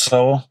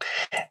also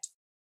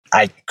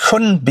I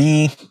couldn't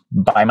be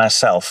by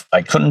myself.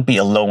 I couldn't be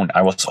alone.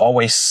 I was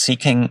always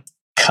seeking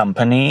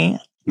company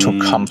to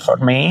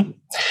comfort me,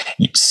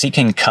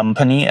 seeking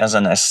company as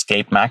an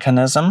escape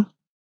mechanism.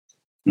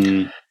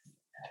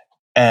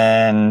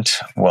 And,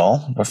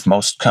 well, with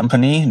most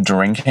company,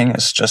 drinking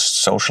is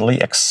just socially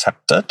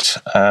accepted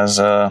as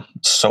a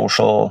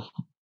social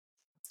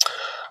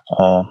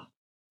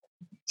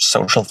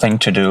thing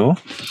to do.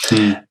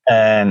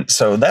 And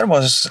so that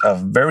was a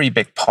very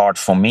big part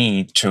for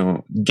me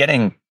to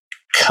getting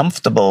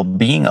comfortable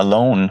being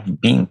alone,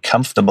 being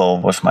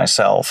comfortable with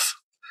myself.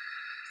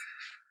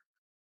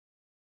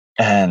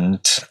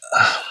 And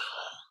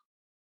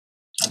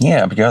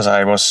because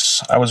I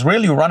was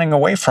really running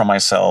away from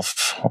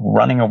myself,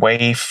 running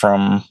away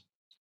from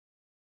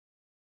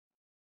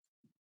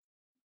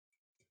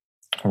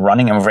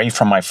running away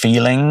from my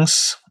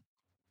feelings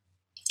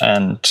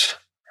and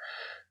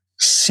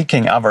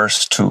seeking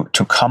others to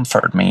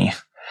comfort me.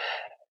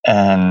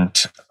 And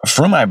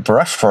through my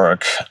breath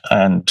work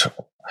and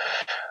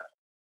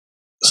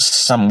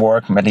some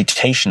work,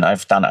 meditation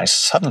I've done, I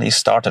suddenly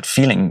started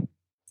feeling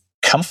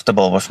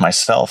comfortable with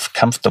myself,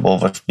 comfortable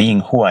with being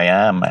who I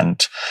am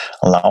and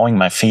allowing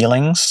my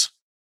feelings.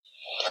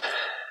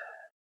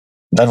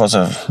 That was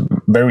a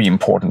very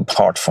important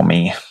part for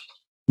me.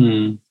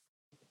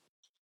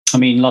 I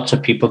mean, lots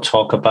of people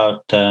talk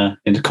about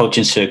in the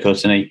coaching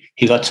circles, and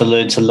you got to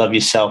learn to love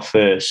yourself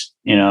first,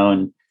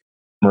 and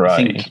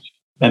right.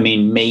 I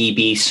mean,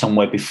 maybe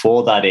somewhere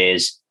before that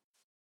is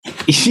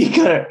you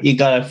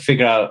gotta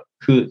figure out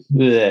who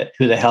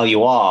the hell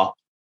you are.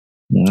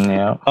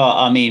 Yeah.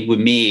 I mean, with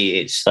me,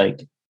 it's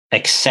like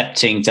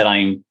accepting that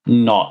I'm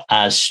not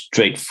as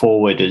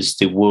straightforward as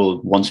the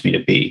world wants me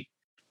to be.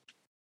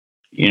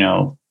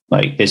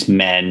 Like there's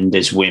men,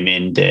 there's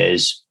women,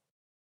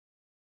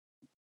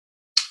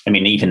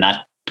 even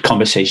that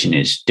conversation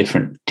is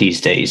different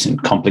these days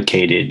and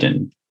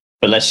complicated.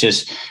 But let's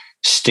just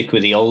stick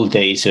with the old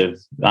days of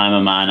I'm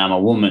a man, I'm a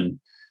woman,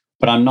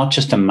 but I'm not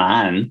just a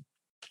man.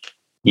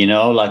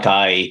 Like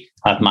I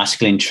have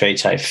masculine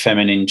traits, I have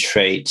feminine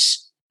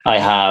traits, I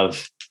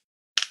have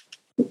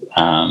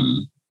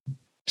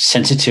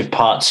sensitive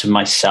parts of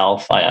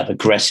myself, I have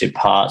aggressive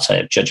parts, I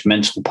have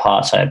judgmental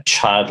parts, I have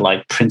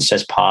childlike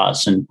princess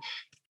parts, and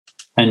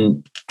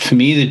for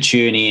me the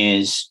journey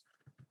is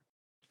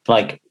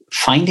like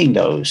finding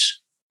those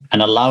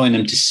and allowing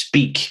them to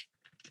speak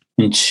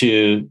and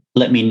to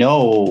let me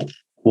know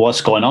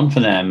what's going on for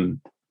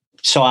them.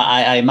 So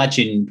I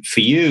imagine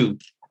for you,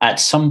 at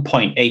some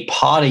point, a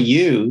part of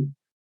you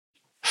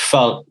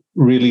felt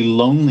really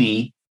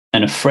lonely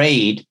and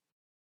afraid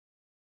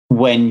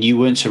when you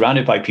weren't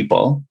surrounded by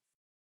people,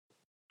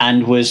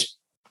 and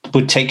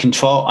would take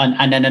control.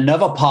 And then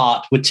another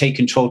part would take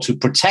control to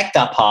protect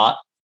that part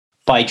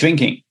by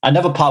drinking.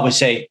 Another part would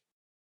say,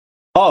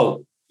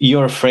 oh,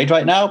 you're afraid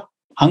right now?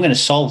 I'm going to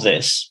solve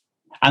this.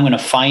 I'm going to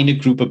find a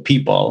group of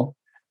people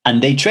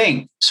and they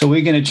drink. So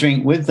we're going to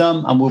drink with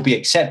them and we'll be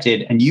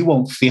accepted and you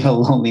won't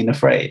feel lonely and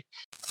afraid.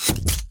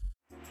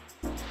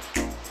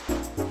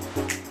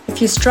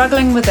 If you're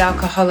struggling with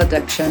alcohol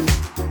addiction,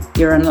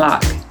 you're in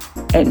luck.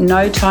 At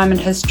no time in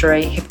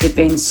history have there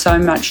been so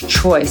much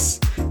choice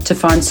to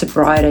find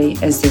sobriety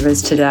as there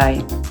is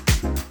today.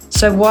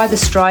 So why the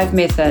Strive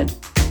method?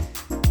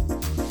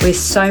 Where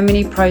so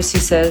many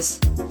processes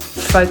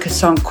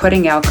focus on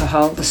quitting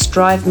alcohol, the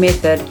Strive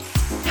method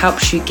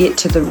helps you get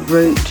to the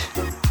root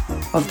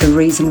of the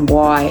reason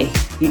why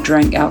you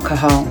drink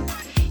alcohol.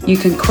 You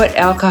can quit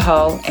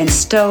alcohol and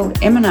still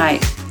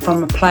emanate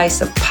from a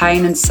place of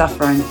pain and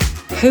suffering.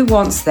 Who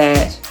wants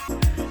that?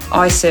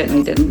 I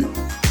certainly didn't.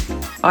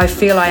 I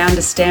feel I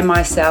understand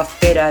myself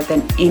better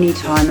than any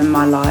time in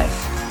my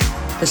life.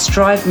 The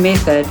Strive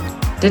method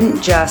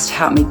didn't just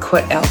help me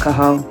quit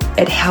alcohol,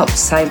 it helped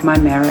save my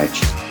marriage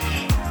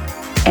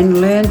and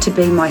learn to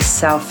be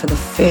myself for the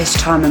first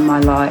time in my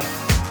life.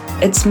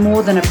 It's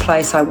more than a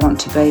place I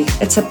want to be,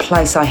 it's a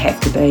place I have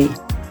to be.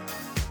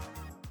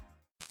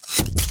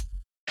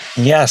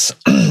 Yes,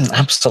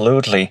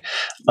 absolutely.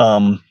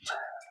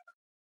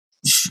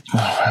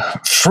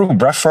 Through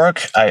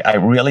breathwork, I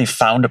really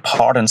found a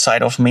part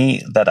inside of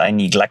me that I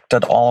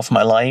neglected all of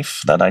my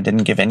life, that I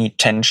didn't give any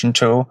attention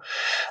to,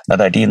 that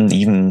I didn't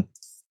even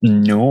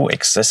know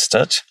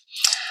existed.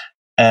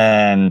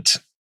 And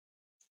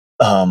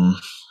that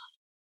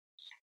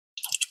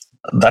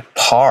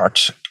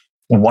part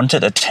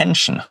wanted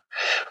attention,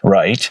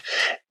 right?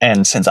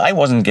 And since I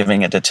wasn't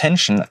giving it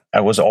attention,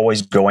 I was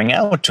always going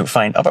out to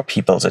find other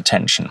people's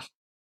attention.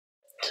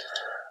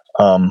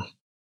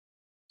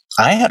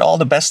 I had all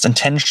the best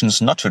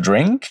intentions not to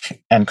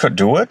drink and could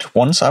do it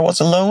once I was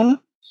alone,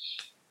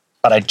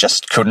 but I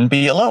just couldn't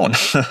be alone.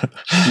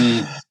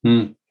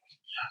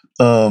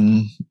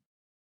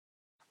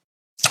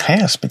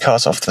 Yes,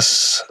 because of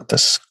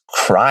this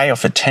cry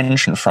of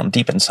attention from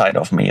deep inside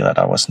of me that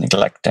I was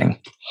neglecting.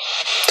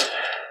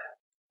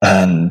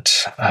 And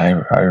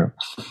I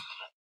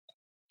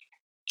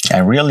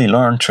really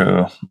learned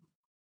to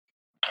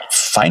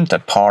find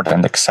that part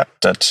and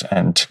accept it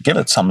and give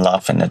it some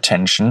love and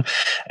attention,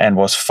 and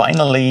was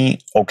finally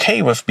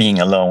okay with being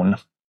alone.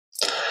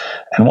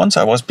 And once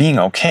I was being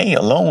okay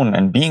alone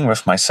and being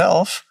with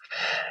myself,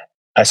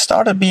 I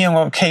started being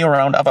okay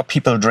around other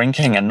people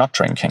drinking and not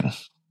drinking.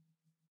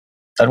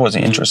 That was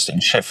an interesting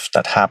shift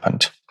that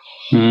happened.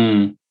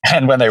 And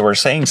when they were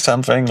saying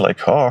something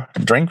like, oh,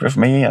 drink with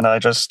me, and I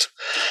just,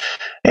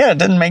 it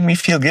didn't make me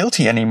feel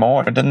guilty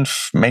anymore. It didn't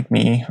make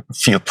me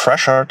feel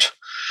pressured.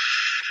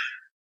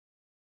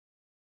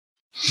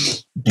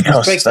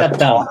 Because let's break that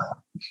down.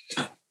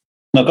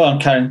 No, go on,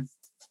 Karen.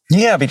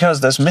 Yeah,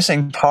 because this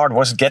missing part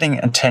was getting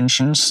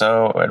attention,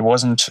 so it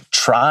wasn't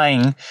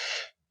trying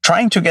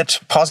to get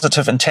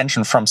positive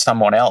attention from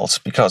someone else,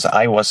 because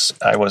I was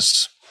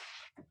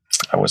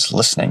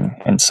listening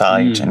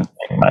inside and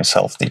giving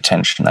myself the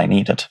attention I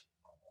needed.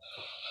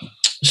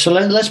 So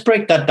let's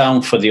break that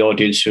down for the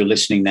audience who are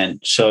listening then.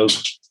 So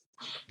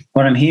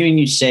what I'm hearing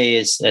you say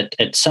is that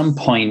at some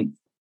point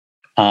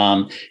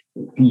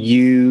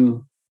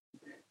you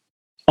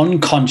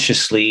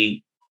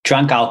unconsciously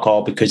drank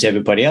alcohol because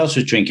everybody else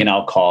was drinking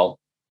alcohol.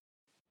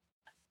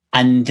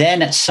 And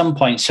then at some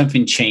point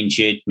something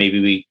changed.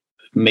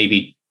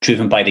 Maybe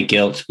driven by the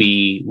guilt,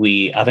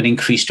 we have an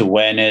increased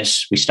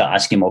awareness. We start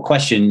asking more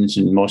questions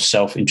and more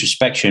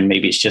self-introspection.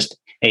 Maybe it's just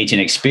age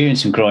and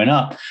experience and growing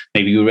up.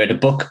 Maybe you read a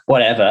book,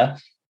 whatever,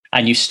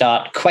 and you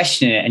start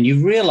questioning it and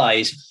you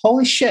realize,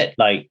 holy shit,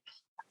 like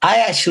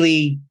I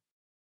actually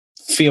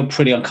feel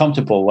pretty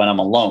uncomfortable when I'm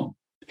alone.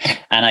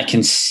 And I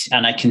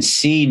can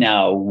see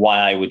now why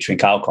I would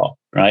drink alcohol,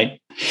 right?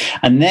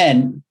 And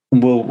then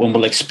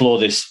we'll explore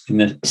this in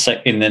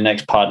the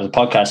next part of the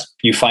podcast.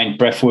 You find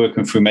breath work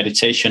and through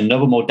meditation and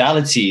other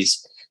modalities,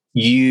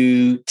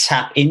 you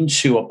tap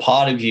into a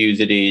part of you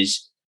that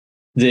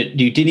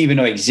you didn't even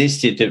know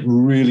existed, that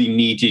really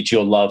needed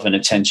your love and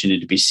attention and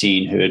to be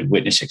seen, heard,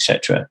 witnessed,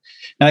 etc.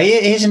 Now,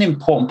 here's an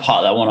important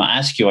part that I want to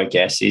ask you, I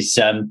guess, is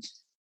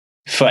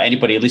for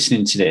anybody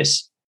listening to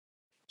this.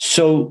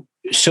 So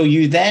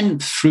you then,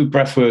 through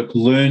breathwork,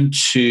 learn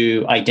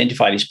to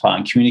identify this part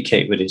and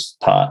communicate with this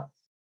part,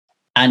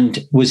 and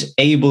was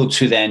able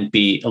to then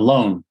be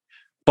alone.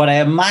 But I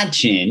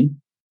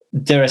imagine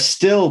there are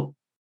still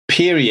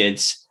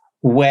periods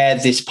where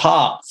this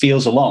part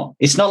feels alone.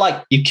 It's not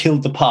like you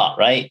killed the part,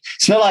 right?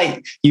 It's not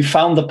like you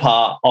found the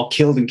part or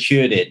killed and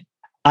cured it.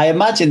 I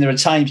imagine there are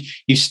times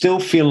you still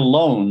feel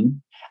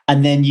alone,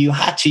 and then you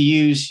had to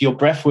use your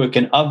breathwork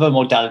and other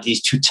modalities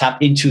to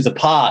tap into the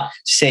part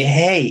to say,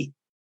 hey,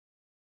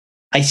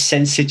 I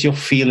sense that you're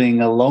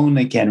feeling alone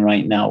again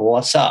right now.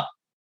 What's up?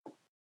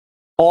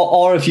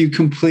 Or if you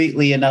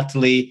completely and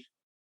utterly,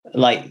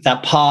 like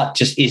that part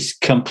just is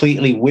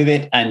completely with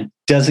it and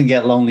doesn't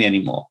get lonely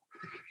anymore.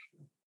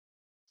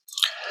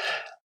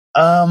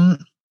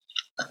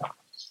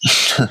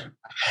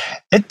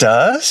 It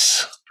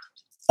does.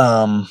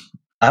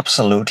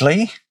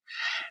 Absolutely.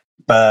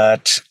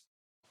 But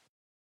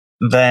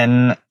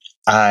then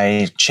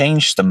I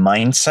changed the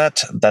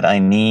mindset that I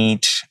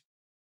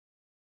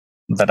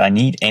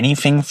need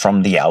anything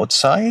from the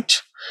outside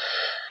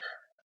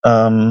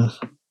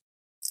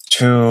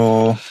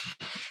to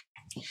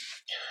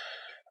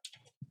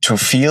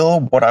feel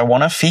what I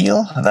want to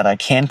feel, that I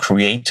can't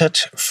create it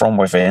from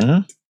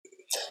within.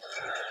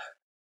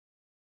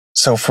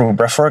 So through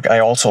breathwork, I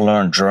also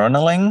learned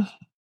journaling.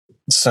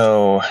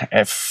 So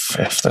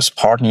if this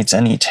part needs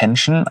any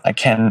attention, I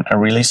can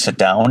really sit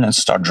down and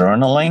start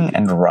journaling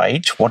and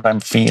write what I'm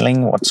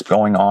feeling, what's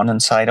going on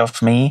inside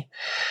of me.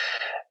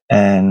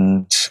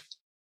 And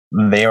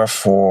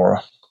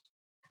therefore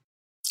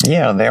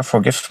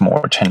give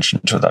more attention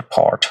to that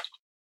part.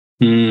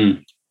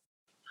 Mm.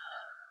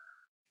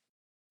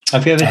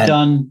 Have you ever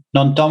done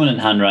non-dominant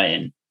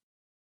handwriting?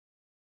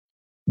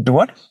 Do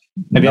what?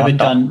 Have you ever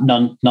done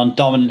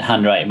non-dominant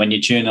handwriting when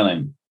you're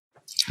journaling?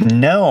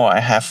 No, I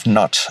have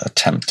not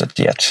attempted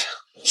yet.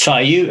 So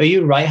are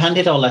you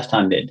right-handed or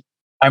left-handed?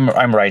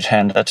 I'm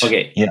right-handed.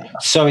 Okay. Yeah.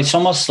 So it's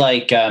almost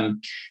like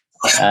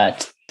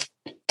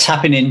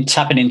tapping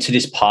into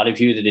this part of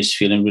you that is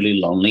feeling really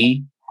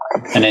lonely,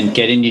 and then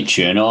get in your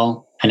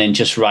journal and then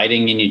just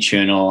writing in your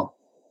journal,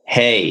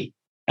 hey,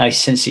 I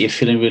sense that you're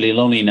feeling really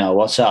lonely now.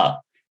 What's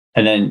up?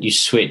 And then you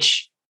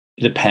switch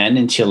the pen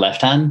into your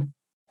left hand,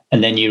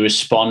 and then you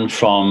respond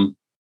from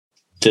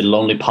the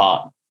lonely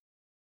part.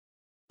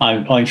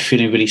 I'm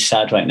feeling really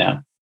sad right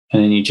now.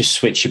 And then you just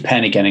switch your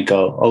pen again and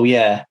go, oh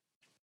yeah,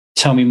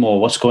 tell me more.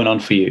 What's going on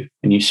for you?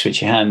 And you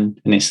switch your hand,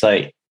 and it's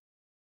like,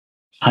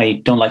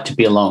 I don't like to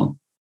be alone.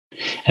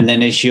 And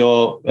then as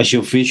you're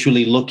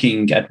visually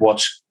looking at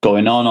what's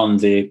going on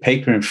the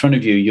paper in front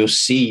of you, you'll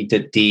see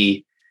that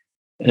the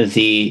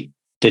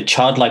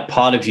childlike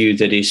part of you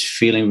that is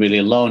feeling really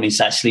alone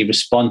is actually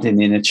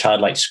responding in a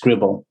childlike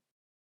scribble.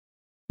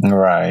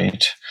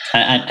 Right.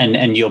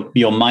 And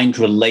your mind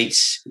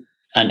relates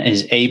and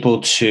is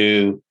able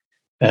to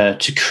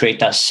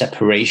create that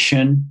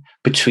separation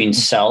between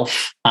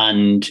self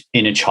and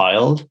inner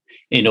child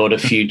in order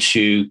for you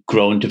to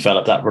grow and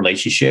develop that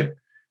relationship,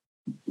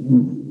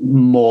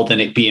 more than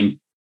it being,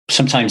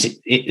 sometimes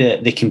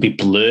they can be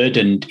blurred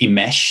and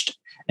enmeshed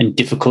and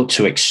difficult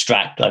to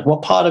extract. Like,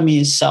 what part of me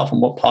is self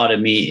and what part of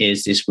me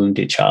is this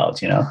wounded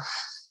child, you know?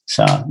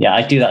 So yeah,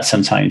 I do that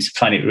sometimes.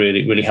 Find it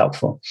really, really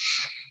helpful.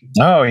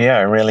 Oh yeah,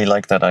 I really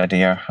like that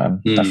idea.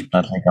 I'm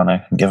definitely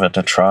gonna give it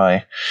a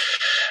try.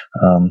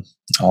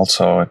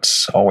 Also,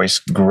 it's always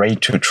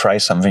great to try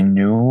something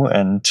new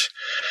and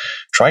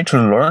try to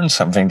learn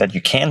something that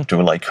you can't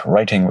do, like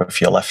writing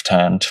with your left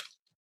hand.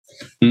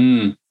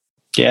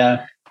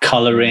 Yeah,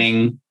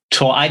 coloring.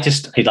 I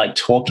like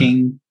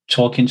talking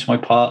to my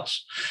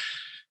parts.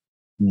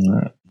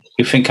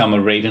 You think I'm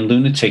a raving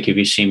lunatic if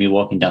you see me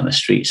walking down the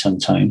street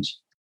sometimes.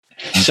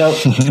 So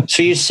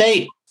you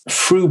say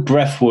through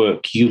breath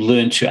work, you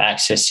learn to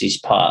access these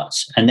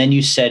parts. And then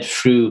you said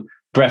through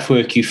breath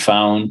work, you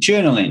found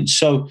journaling.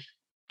 So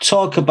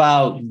talk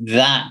about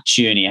that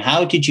journey.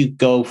 How did you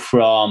go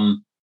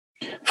from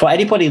For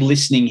anybody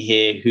listening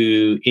here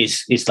who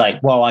is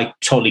like, well, I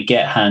totally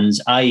get,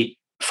 Hans. I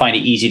find it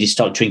easy to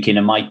stop drinking,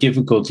 and my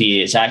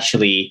difficulty is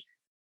actually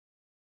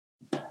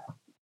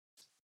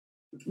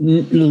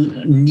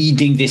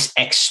needing this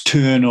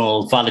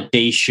external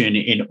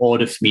validation in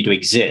order for me to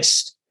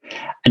exist.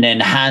 And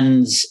then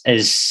Hans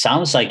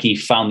sounds like he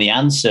found the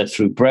answer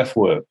through breath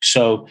work.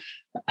 So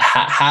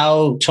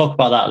how talk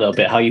about that a little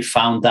bit, how you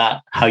found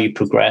that, how you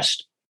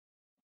progressed.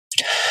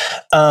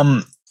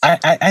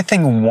 I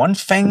think one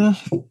thing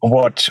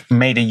what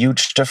made a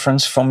huge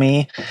difference for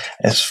me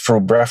is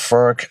through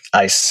breathwork,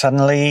 I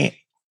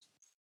suddenly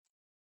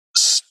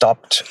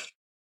stopped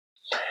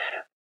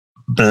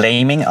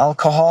blaming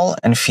alcohol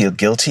and feel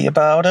guilty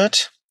about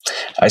it.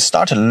 I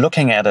started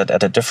looking at it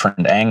at a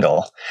different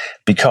angle,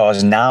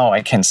 because now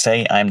I can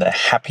say I'm the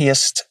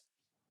happiest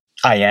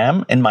I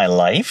am in my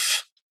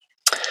life.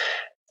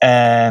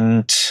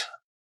 And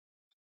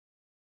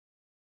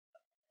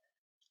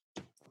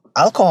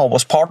alcohol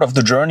was part of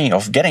the journey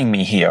of getting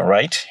me here,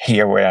 right?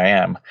 Here where I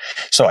am.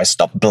 So I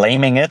stopped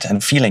blaming it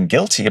and feeling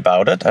guilty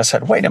about it. I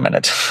said, wait a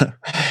minute.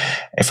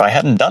 If I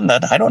hadn't done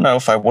that, I don't know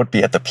if I would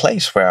be at the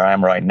place where I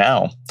am right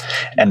now.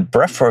 And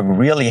breathwork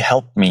really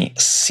helped me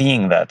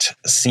seeing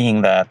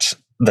that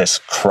this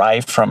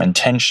cry for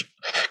intention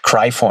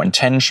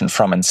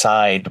from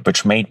inside,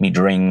 which made me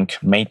drink,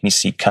 made me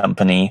seek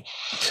company,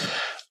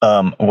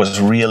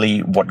 was really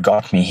what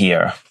got me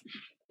here.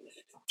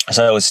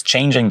 So it was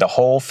changing the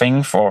whole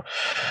thing for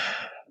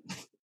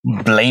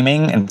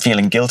blaming and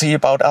feeling guilty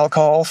about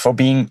alcohol, for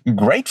being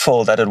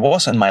grateful that it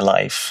was in my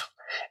life.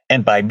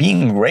 And by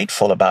being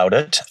grateful about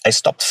it, I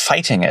stopped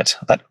fighting it.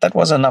 That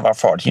was another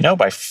thought.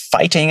 By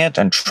fighting it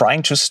and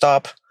trying to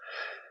stop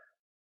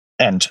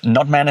and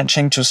not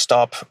managing to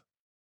stop,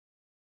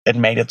 it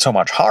made it so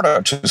much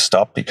harder to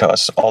stop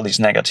because all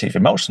these negative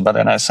emotions. But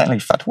then I suddenly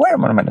thought, wait a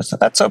minute,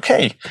 that's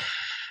okay.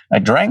 I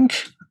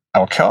drank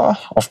alcohol,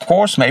 of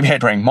course, maybe I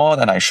drank more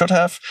than I should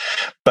have,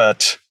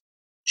 but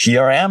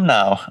here I am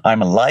now.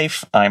 I'm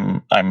alive.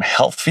 I'm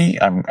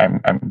healthy.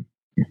 I'm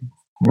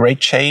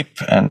great shape,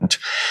 and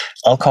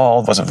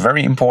alcohol was a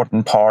very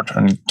important part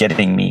in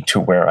getting me to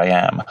where I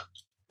am.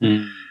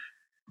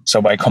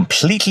 So by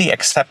completely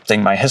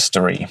accepting my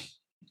history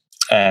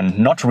and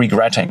not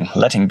regretting,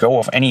 letting go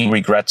of any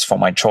regrets for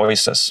my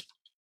choices,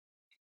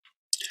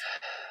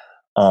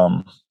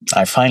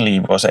 I finally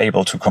was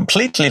able to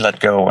completely let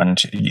go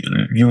and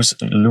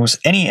lose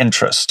any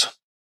interest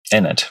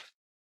in it.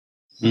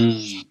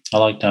 I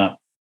like that.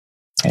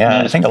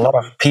 Yeah, I think a lot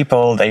of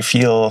people, they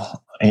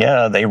feel,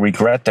 they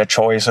regret their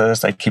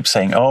choices. They keep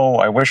saying, oh,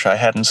 I wish I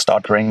hadn't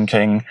started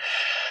drinking.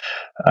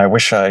 I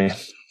wish I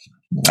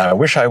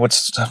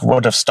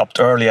would have stopped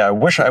earlier. I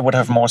wish I would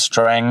have more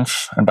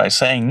strength. And by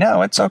saying,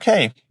 no, it's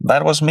okay.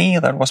 That was me.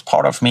 That was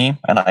part of me.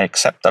 And I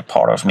accept that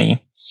part of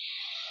me.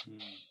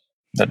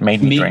 That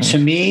made me drink.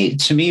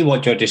 To me,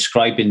 what you're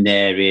describing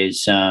there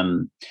is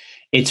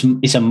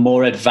it's a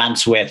more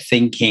advanced way of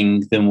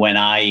thinking than when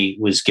I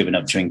was giving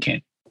up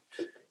drinking.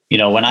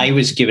 When I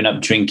was giving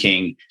up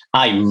drinking,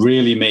 I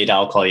really made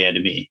alcohol the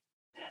enemy,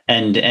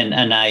 and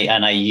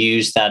I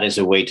used that as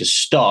a way to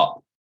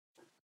stop,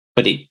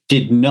 but it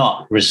did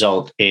not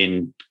result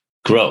in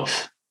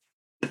growth.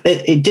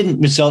 It didn't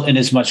result in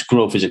as much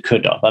growth as it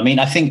could have. I mean,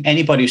 I think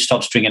anybody who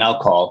stops drinking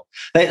alcohol,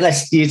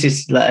 let's use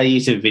this. I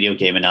use a video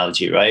game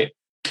analogy, right?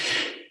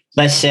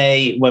 Let's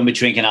say when we're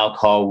drinking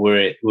alcohol,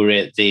 we're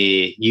at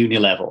the uni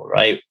level,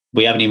 right?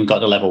 We haven't even got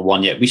to level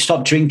 1 yet. We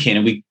stopped drinking,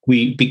 and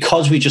we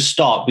because we just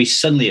stopped,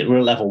 we're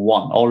at level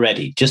 1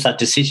 already. Just that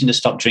decision to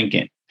stop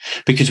drinking,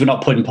 because we're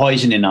not putting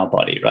poison in our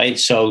body, right?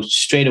 So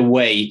straight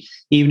away,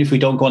 even if we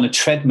don't go on a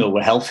treadmill,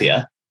 we're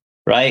healthier,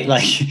 right?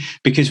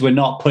 Because we're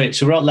not putting.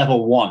 So we're at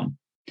level 1.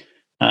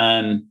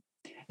 Now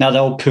the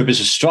whole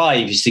purpose of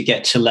Strive is to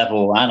get to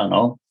level, I don't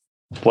know,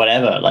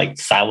 whatever, like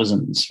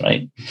thousands,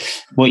 right?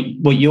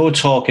 What you're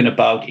talking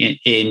about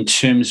in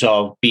terms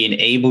of being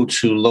able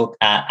to look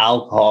at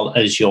alcohol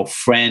as your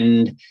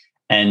friend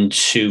and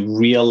to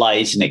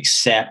realize and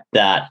accept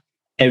that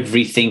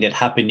everything that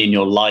happened in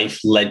your life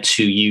led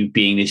to you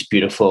being this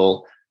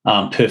beautiful,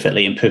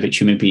 perfectly imperfect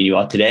human being you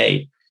are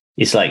today,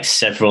 is like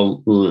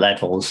several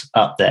levels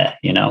up there,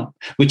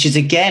 which is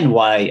again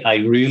why I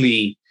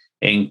really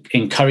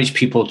encourage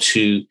people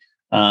to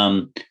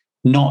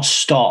not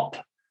stop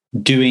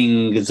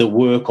doing the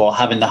work or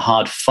having the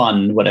hard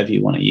fun, whatever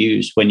you want to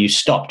use, when you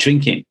stop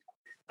drinking.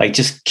 Like,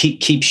 just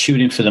keep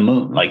shooting for the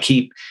moon. Like,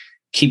 keep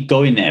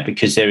going there,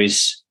 because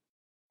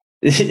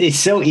it's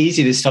so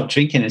easy to stop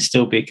drinking and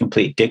still be a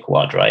complete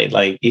dickwad, right?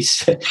 Like,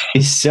 it's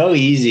so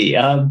easy.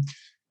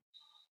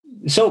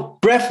 So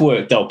breath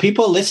work, though,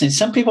 people listening,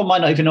 some people might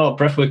not even know what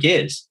breath work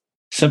is.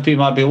 Some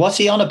people might be, what's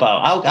he on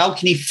about? How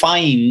can he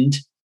find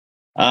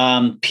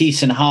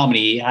peace and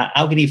harmony?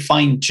 How can he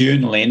find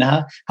journaling?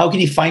 How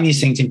can he find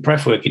these things in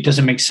breathwork? It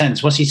doesn't make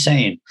sense. What's he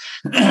saying?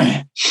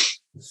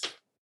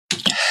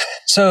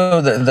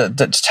 So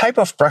the type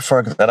of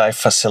breathwork that I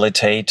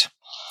facilitate,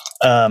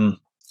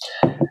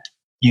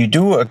 you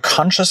do a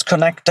conscious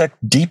connected,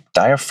 deep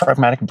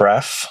diaphragmatic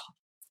breath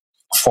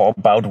for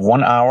about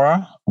 1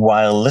 hour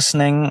while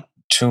listening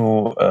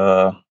to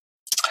a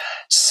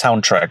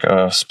soundtrack,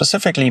 a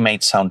specifically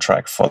made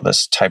soundtrack for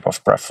this type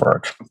of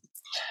breathwork.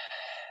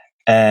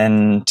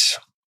 And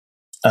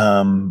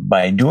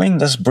by doing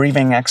this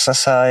breathing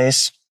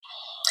exercise,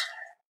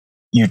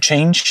 you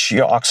change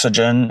your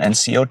oxygen and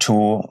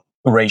CO2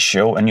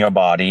 ratio in your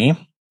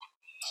body,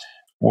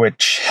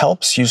 which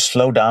helps you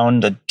slow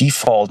down the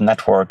default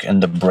network in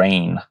the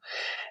brain.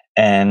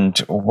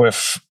 And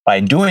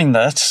by doing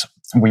that,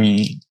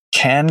 we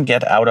can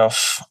get out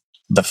of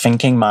the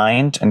thinking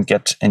mind and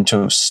get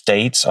into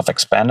states of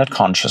expanded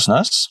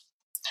consciousness,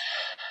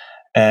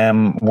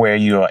 where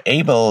you are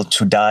able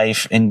to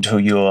dive into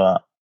your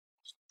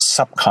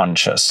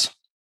subconscious.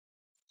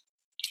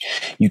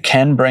 You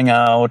can bring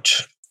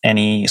out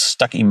any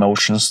stuck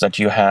emotions that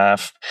you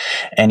have,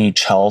 any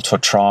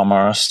childhood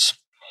traumas,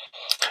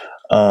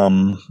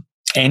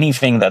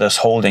 anything that is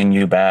holding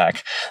you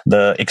back.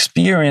 The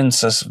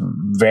experiences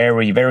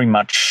very, very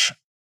much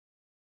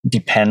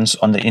depends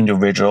on the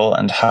individual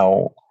and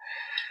how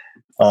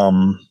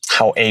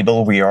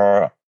able we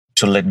are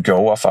to let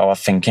go of our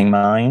thinking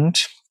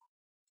mind.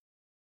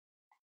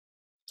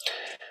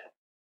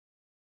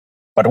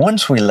 But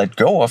once we let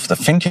go of the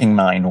thinking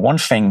mind, one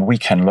thing we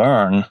can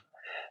learn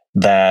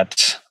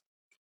that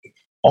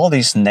all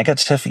these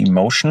negative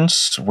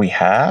emotions we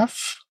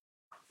have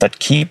that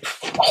keep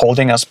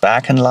holding us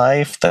back in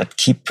life, that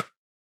keep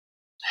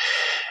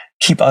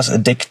us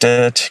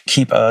addicted,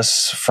 keep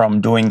us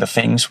from doing the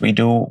things we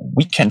do,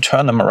 we can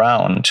turn them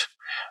around.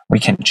 We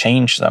can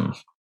change them.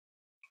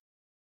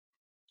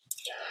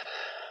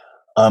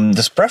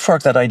 This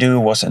breathwork that I do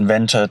was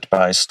invented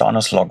by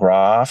Stanislav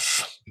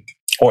Graf,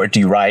 or it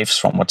derives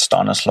from what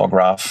Stanislav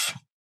Graf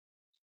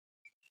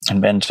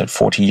invented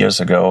 40 years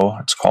ago.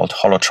 It's called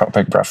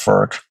holotropic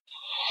breathwork.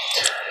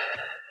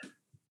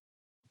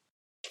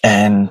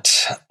 And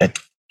it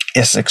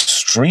is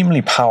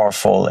extremely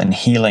powerful in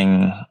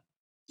healing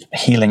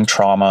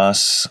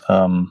traumas,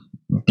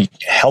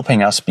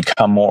 helping us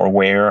become more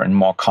aware and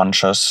more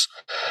conscious,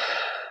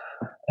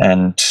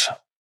 and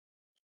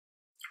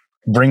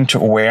bring to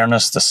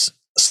awareness the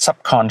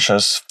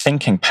subconscious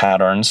thinking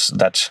patterns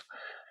that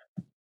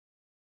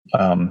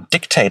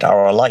dictate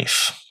our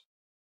life.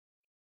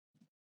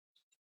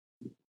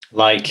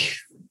 Like,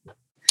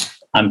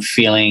 I'm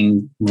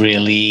feeling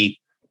really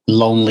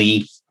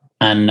lonely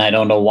and I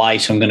don't know why,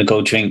 so I'm going to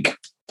go drink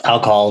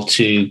alcohol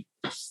to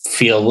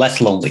feel less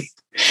lonely.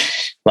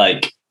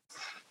 Like,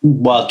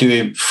 while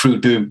doing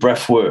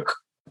breath work,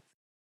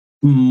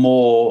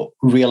 more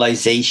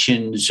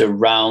realizations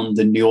around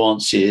the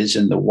nuances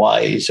and the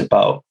whys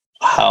about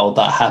how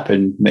that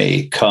happened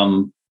may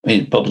come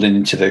in, bubbling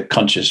into the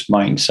conscious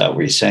mind. Is that what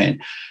you're saying?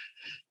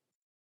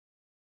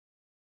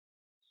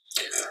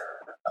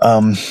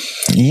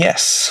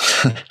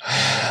 Yes.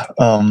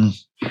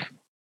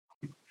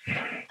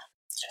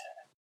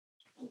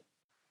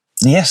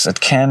 Yes, it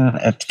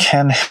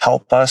can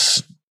help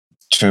us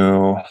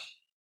to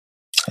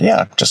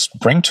just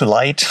bring to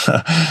light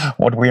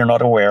what we are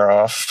not aware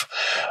of,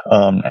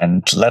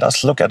 and let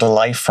us look at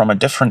life from a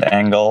different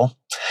angle.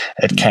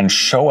 It can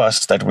show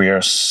us that we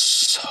are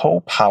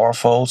so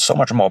powerful, so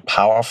much more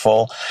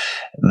powerful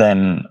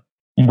than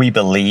we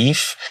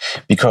believe,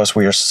 because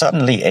we are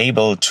suddenly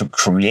able to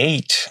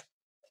create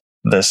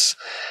this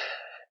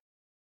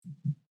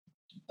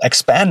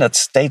expanded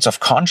states of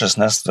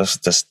consciousness,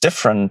 this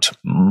different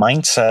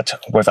mindset,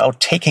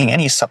 without taking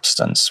any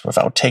substance,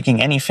 without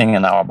taking anything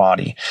in our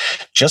body,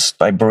 just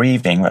by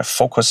breathing. We're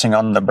focusing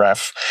on the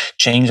breath,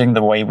 changing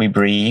the way we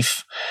breathe,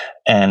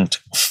 and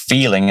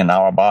feeling in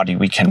our body.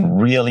 We can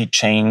really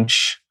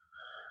change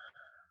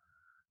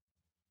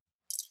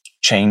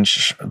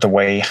the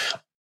way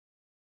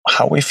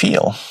how we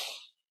feel.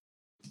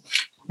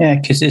 Yeah,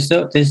 because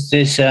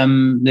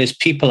there's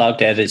people out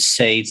there that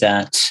say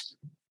that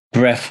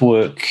breath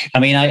work. I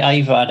mean,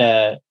 I've had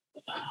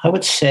I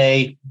would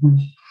say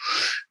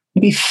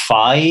maybe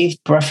 5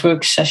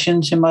 breathwork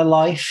sessions in my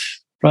life,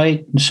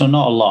 right? So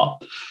not a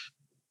lot.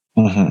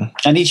 Mm-hmm.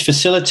 And each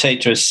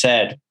facilitator has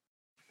said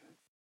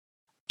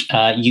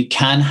you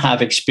can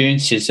have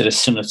experiences that are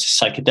similar to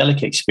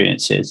psychedelic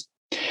experiences.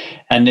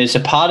 And there's a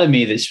part of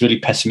me that's really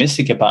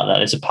pessimistic about that.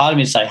 There's a part of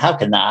me that's like, how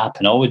can that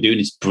happen? All we're doing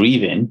is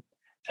breathing.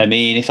 I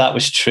mean, if that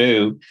was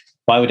true,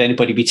 why would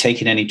anybody be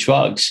taking any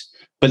drugs?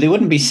 But they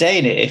wouldn't be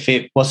saying it if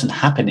it wasn't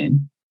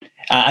happening.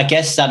 I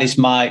guess that is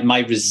my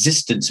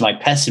resistance, my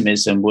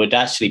pessimism would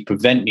actually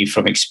prevent me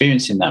from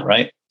experiencing that,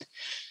 right?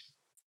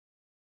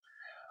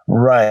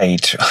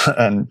 Right.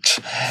 And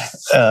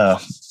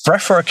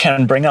breathwork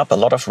can bring up a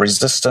lot of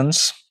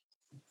resistance.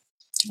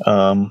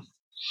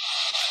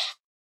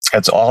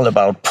 It's all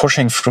about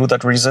pushing through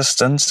that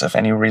resistance, if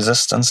any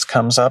resistance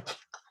comes up.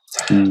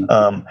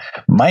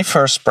 My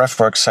first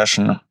breathwork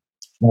session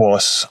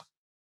was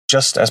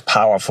just as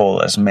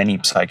powerful as many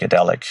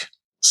psychedelic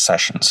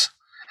sessions.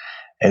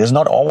 It is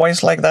not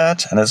always like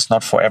that, and it's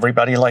not for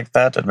everybody like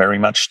that. It very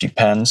much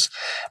depends.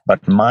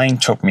 But mine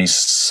took me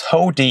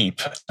so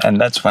deep, and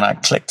that's when I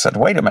clicked, said,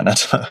 wait a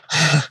minute.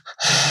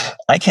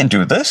 I can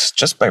do this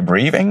just by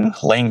breathing,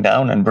 laying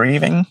down and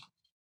breathing.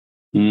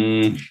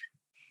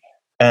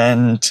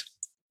 And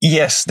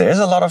yes, there's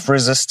a lot of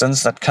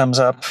resistance that comes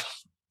up,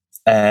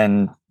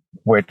 and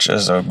which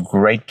is a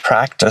great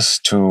practice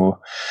to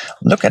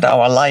look at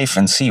our life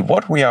and see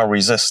what we are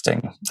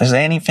resisting. Is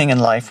there anything in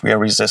life we are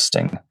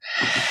resisting?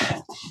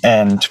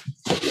 And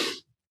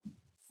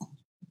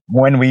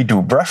when we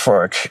do breath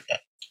work,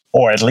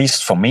 or at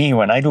least for me,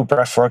 when I do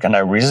breath work and I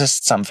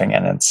resist something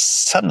and it's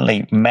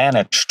suddenly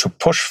managed to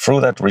push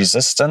through that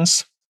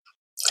resistance,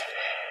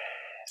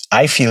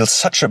 I feel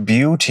such a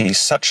beauty,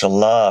 such a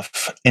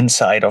love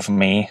inside of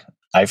me.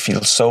 I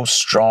feel so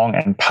strong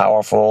and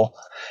powerful.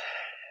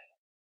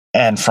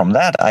 And from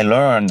that, I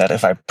learned that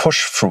if I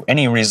push through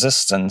any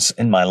resistance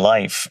in my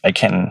life, I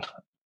can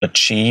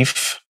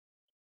achieve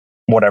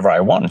whatever I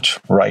want,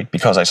 right?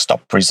 Because I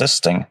stopped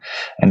resisting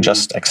and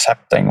just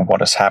accepting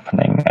what is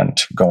happening and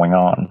going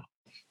on.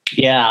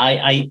 Yeah,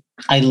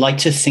 I like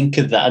to think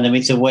of that. And I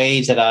mean, the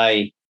way that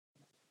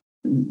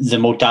the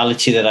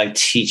modality that I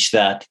teach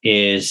that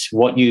is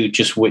what you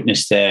just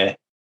witnessed there,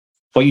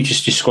 what you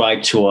just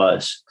described to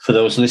us for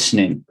those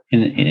listening.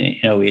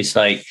 It's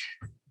like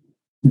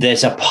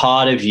there's a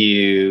part of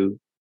you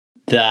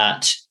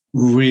that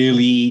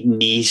really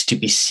needs to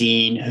be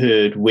seen,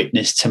 heard,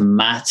 witnessed, to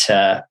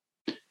matter,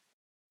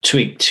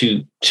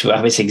 to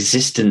have its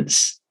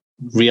existence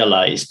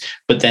realized.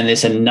 But then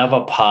there's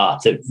another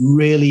part that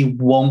really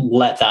won't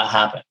let that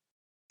happen.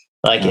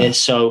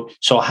 So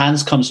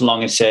Hans comes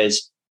along and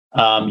says,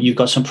 you've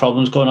got some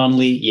problems going on,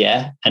 Lee?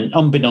 Yeah. And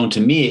unbeknown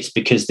to me, it's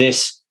because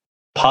this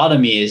part of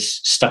me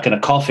is stuck in a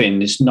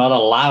coffin. It's not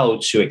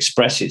allowed to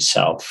express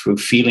itself through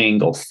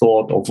feeling or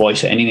thought or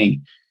voice or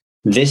anything.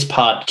 This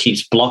part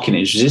keeps blocking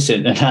it, it's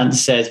resistant. And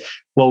Hans says,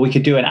 well, we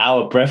could do an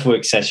hour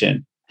breathwork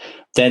session.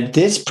 Then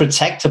this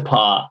protector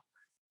part,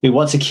 who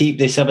wants to keep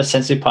this other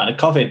sensitive part in a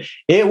coffin,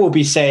 it will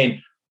be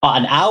saying,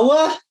 an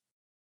hour?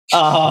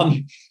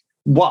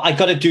 What, I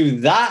got to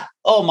do that?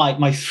 Oh,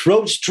 my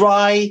throat's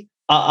dry.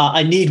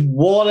 I need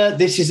water.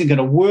 This isn't going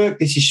to work.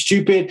 This is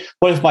stupid.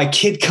 What if my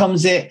kid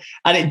comes in?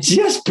 And it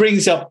just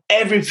brings up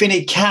everything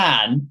it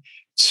can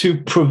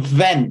to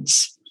prevent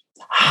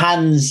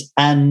Hans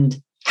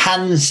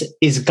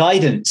is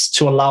guidance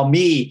to allow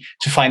me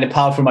to find the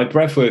power for my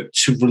breath work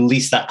to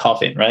release that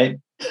coffin, right?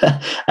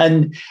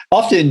 And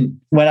often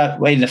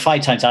when the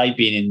 5 times I've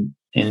been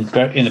in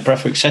the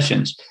breathwork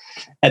sessions,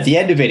 at the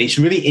end of it, it's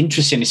really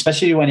interesting,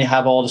 especially when you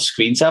have all the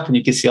screens up and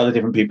you can see all the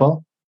different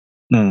people.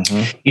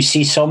 Mm-hmm. You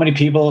see so many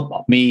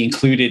people, me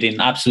included, in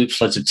absolute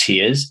floods of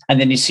tears. And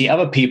then you see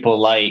other people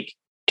like,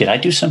 did I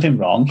do something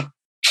wrong?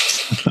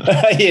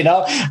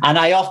 And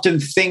I often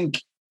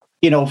think,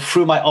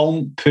 through my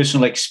own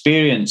personal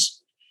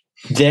experience,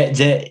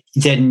 there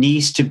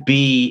needs to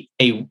be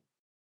a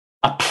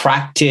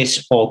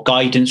practice or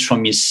guidance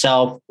from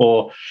yourself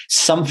or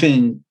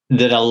something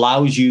that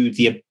allows you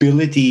the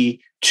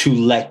ability to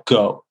let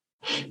go.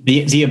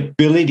 The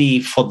ability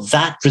for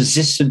that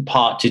resistant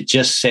part to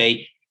just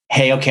say,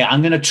 hey, okay,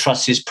 I'm going to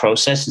trust this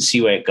process and see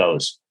where it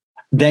goes.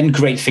 Then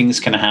great things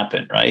can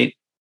happen, right?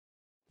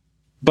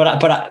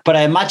 But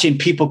I imagine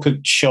people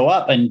could show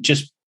up and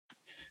just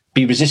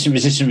be resistant,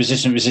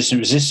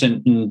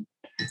 and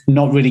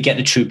not really get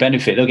the true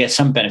benefit. They'll get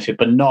some benefit,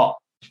 but not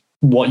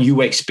what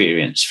you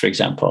experience, for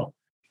example.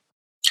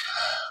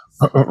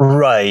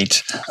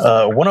 Right.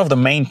 One of the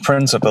main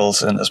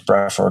principles in this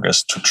breathwork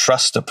is to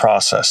trust the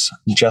process.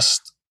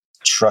 Just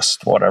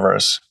trust whatever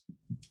is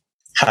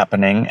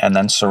happening and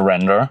then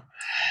surrender.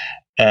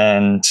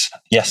 And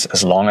yes,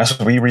 as long as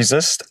we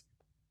resist,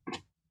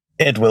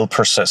 it will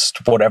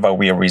persist, whatever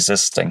we are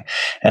resisting.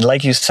 And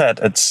like you said,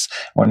 it's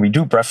when we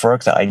do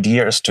breathwork, the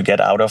idea is to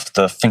get out of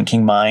the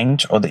thinking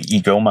mind or the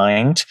ego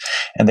mind.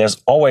 And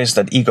there's always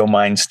that ego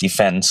mind's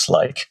defense,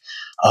 like,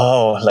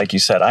 oh, like you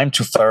said, I'm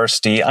too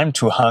thirsty, I'm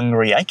too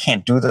hungry, I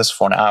can't do this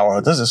for an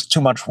hour, this is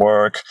too much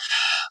work.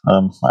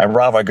 I'd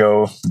rather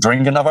go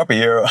drink another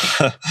beer.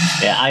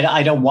 Yeah,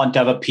 I don't want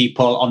other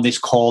people on this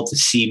call to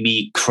see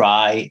me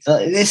cry.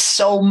 There's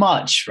so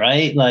much,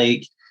 right?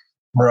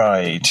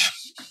 Right.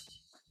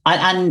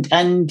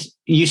 And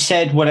you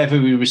said whatever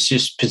we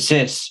resist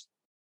persists.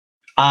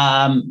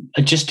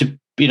 Just to,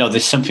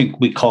 there's something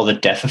we call the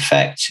death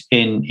effect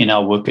in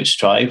our work at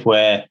Strive,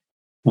 where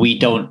we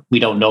don't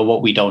know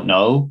what we don't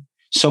know.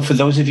 So for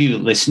those of you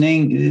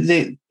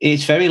listening,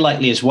 it's very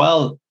likely as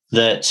well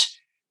that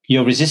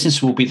your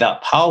resistance will be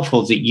that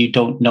powerful that you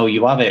don't know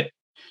you have it.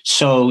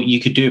 So you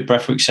could do a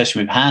breathwork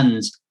session with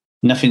Hans,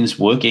 nothing's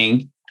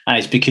working, and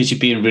it's because you're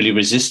being really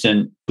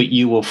resistant, but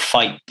you will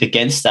fight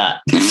against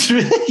that.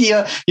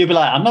 You'll be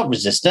like, I'm not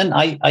resistant.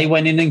 I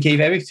went in and gave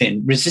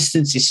everything.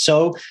 Resistance is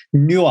so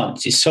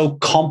nuanced. It's so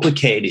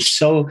complicated. It's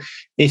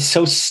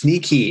so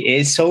sneaky.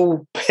 It's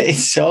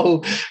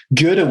so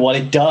good at what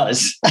it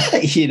does.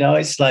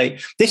 It's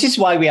like, this is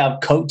why we have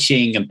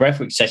coaching and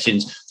breathwork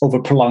sessions over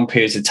prolonged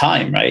periods of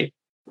time, right?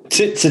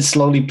 To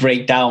slowly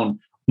break down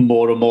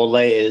more and more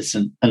layers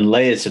and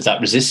layers of that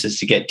resistance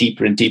to get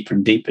deeper and deeper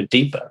and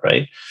deeper,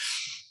 right?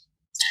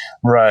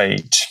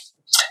 Right.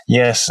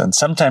 Yes, and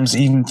sometimes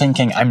even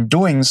thinking, I'm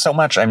doing so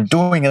much, I'm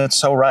doing it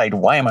so right,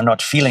 why am I not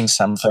feeling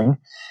something?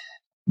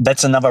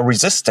 That's another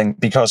resisting,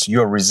 because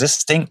you're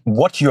resisting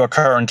what you're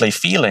currently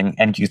feeling,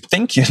 and you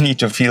think you need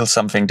to feel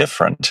something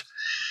different.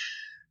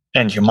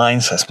 And your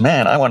mind says,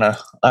 man, I want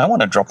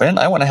to drop in.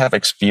 I want to have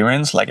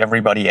experience like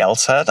everybody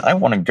else had. I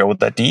want to go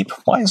that deep.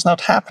 Why is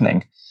not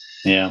happening?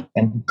 Yeah.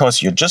 And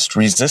because you're just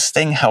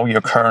resisting how you're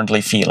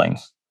currently feeling.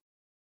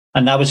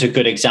 And that was a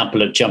good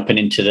example of jumping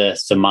into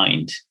the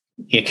mind.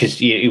 Because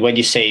when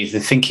you say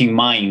the thinking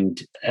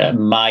mind,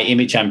 my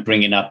image I'm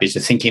bringing up is the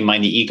thinking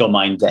mind, the ego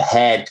mind, the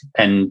head,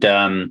 and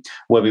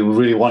where we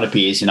really want to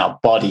be is in our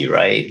body,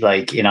 right?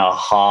 Like in our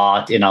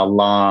heart, in our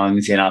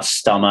lungs, in our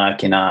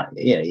stomach, in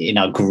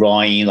our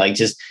groin. Like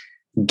just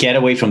get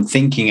away from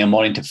thinking and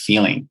more into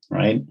feeling,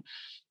 right?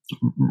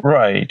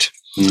 Right.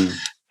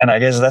 And I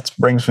guess that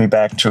brings me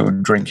back to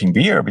drinking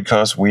beer,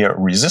 because we are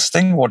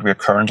resisting what we're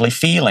currently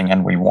feeling,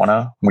 and we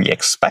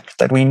expect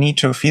that we need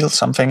to feel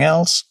something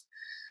else.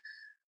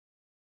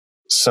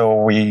 So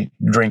we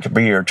drink a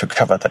beer to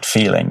cover that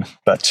feeling,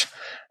 but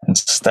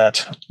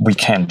instead we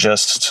can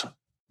just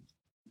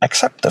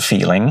accept the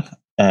feeling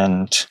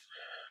and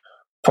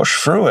push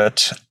through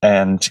it,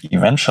 and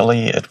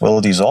eventually it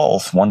will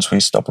dissolve once we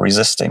stop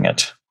resisting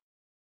it.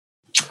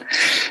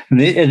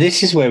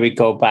 This is where we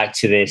go back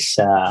to this,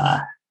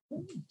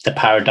 the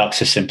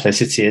paradox of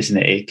simplicity, isn't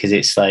it? Because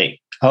it's like,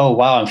 oh,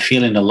 wow, I'm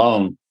feeling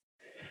alone.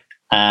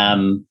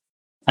 And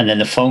then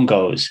the phone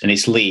goes and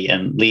it's Lee,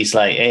 and Lee's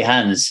like, hey,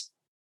 Hans,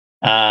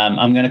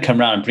 I'm going to come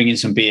around and bring in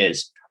some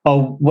beers.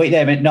 Oh, wait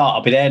there a minute. No,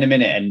 I'll be there in a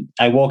minute. And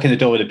I walk in the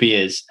door with the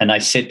beers and I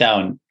sit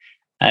down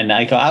and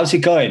I go, how's it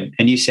going?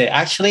 And you say,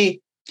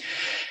 actually,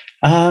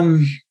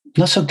 not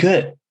so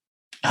good.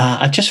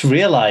 I just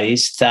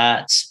realized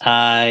that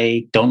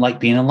I don't like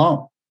being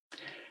alone.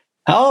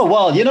 Oh,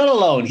 well, you're not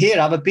alone. Here,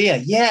 have a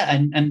beer. Yeah.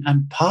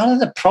 And part of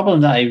the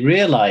problem that I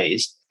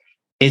realized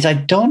is I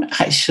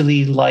don't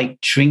actually like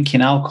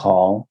drinking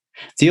alcohol.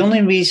 The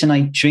only reason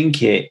I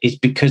drink it is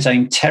because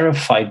I'm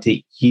terrified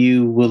that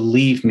you will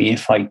leave me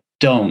if I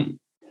don't.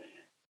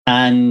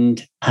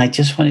 And I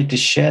just wanted to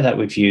share that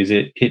with you,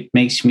 that it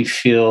makes me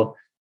feel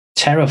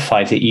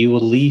terrified that you will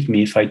leave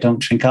me if I don't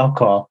drink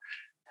alcohol.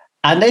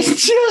 And it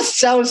just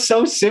sounds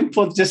so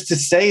simple just to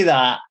say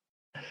that.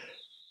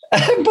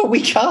 But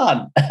we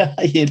can't,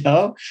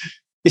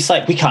 It's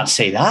like, we can't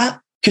say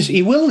that because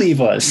he will leave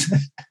us.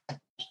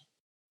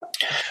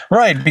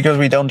 Right, because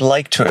we don't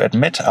like to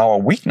admit our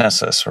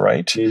weaknesses,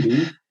 right?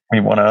 Mm-hmm. We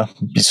want to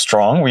be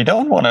strong. We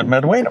don't want to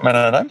admit, wait a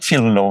minute, I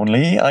feel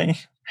lonely.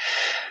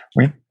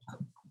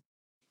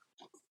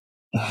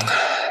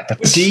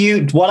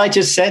 What I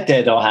just said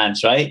there though,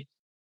 Hans, right?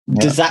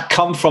 Yeah. Does that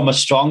come from a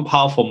strong,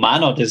 powerful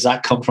man, or does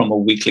that come from a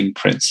weakling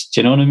prince?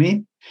 Do you know what I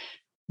mean?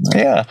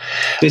 Yeah.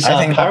 This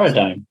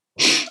paradigm.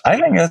 I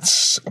think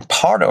it's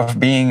part of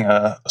being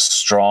a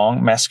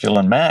strong,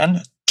 masculine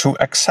man, to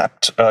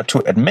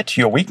admit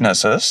your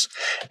weaknesses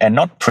and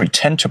not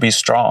pretend to be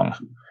strong.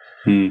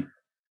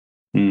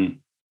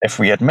 If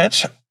we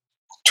admit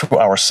to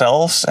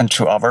ourselves and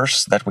to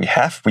others that we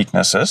have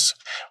weaknesses,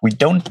 we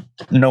don't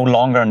no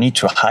longer need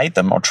to hide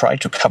them or try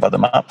to cover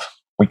them up.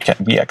 We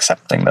can be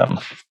accepting them.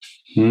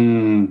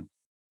 You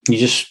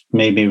just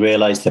made me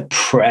realize the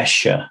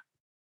pressure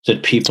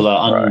that people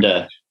are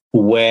under,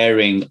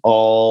 wearing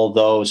all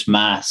those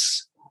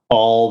masks,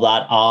 all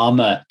that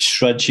armor,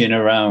 trudging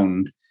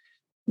around.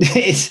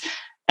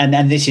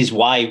 And this is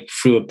why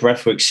through a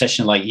breathwork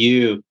session like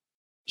you,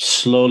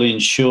 slowly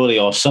and surely,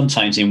 or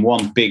sometimes in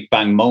one big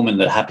bang moment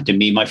that happened to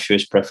me, my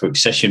first breathwork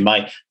session,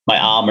 my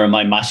armor and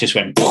my mask just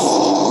went,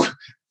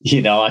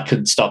 I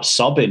couldn't stop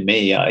sobbing.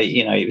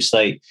 It was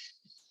like,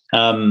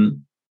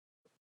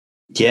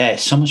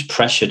 so much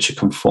pressure to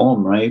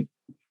conform, right?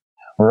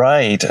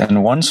 Right.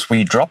 And once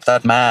we drop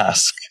that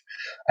mask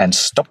and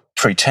stop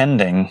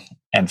pretending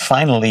and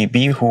finally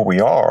be who we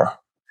are,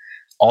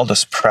 all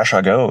this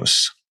pressure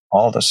goes.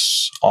 All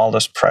this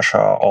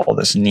pressure, all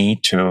this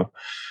need to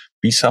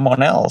be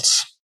someone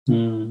else.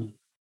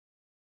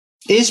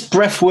 Is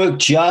breathwork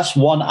just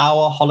 1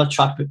 hour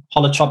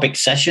holotropic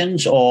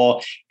sessions,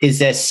 or is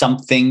there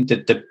something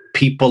that the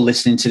people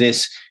listening to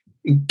this?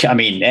 I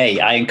mean, hey,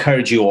 I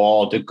encourage you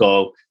all to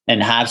go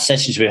and have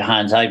sessions with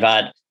Hans. I've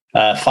had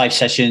 5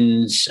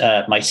 sessions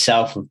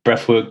myself of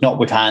breathwork, not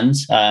with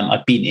Hans.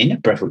 I've been in a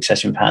breathwork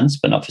session with Hans,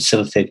 but not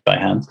facilitated by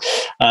Hans.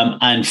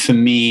 And for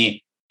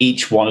me,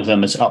 each one of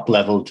them has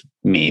up-leveled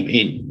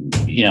me,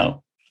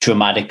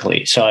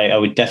 dramatically. So I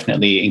would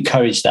definitely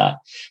encourage that.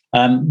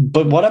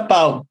 But what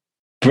about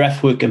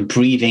breathwork and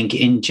breathing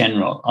in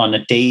general on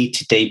a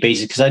day-to-day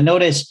basis? Because I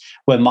notice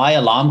when my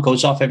alarm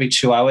goes off every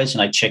 2 hours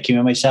and I check in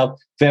with myself,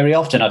 very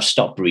often I've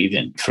stopped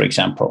breathing, for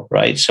example,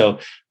 right? So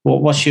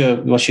what's your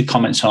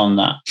comments on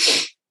that?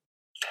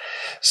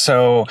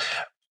 So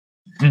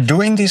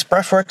doing these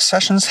breathwork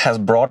sessions has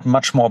brought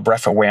much more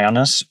breath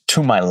awareness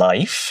to my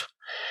life.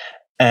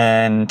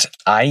 And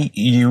I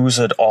use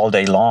it all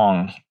day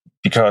long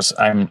because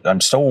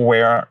I'm so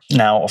aware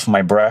now of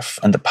my breath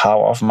and the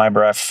power of my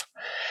breath.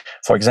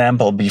 For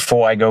example,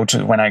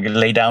 when I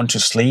lay down to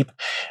sleep,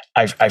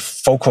 I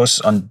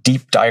focus on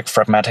deep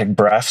diaphragmatic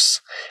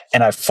breaths,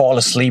 and I fall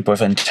asleep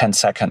within 10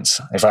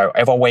 seconds. If I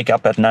ever wake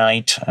up at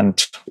night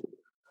and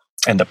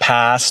in the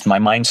past, my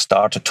mind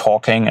started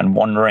talking and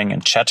wandering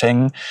and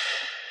chatting,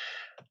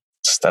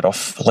 instead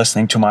of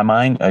listening to my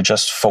mind, I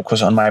just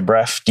focus on my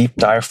breath, deep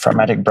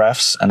diaphragmatic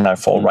breaths, and I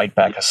fall right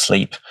back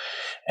asleep.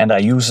 And I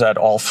use that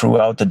all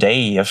throughout the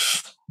day.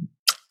 If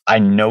I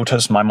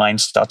notice my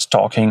mind starts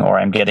talking, or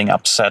I'm getting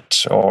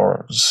upset,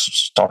 or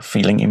start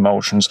feeling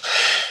emotions,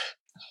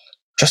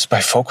 just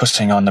by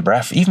focusing on the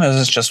breath, even if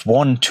it's just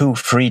 1, 2,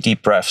 3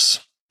 deep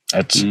breaths,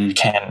 it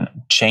can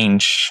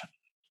change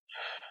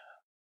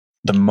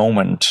the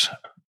moment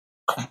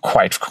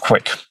quite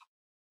quick.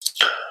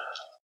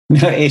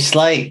 It's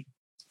like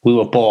we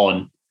were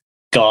born,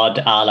 God,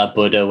 Allah,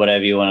 Buddha,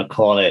 whatever you want to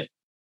call it,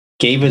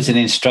 gave us an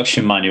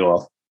instruction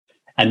manual.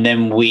 And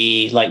then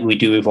we, like we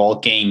do with all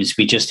games,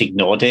 we just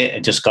ignored it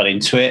and just got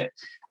into it.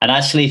 And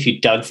actually, if you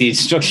dug the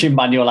instruction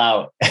manual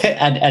out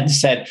and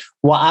said,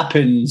 what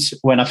happens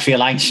when I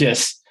feel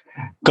anxious?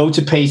 Go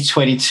to page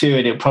 22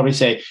 and it'll probably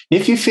say,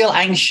 if you feel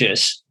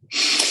anxious,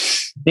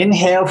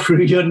 inhale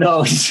through your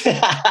nose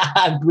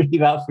and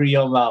breathe out through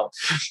your mouth.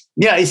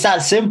 Yeah, it's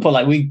that simple.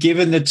 Like, we're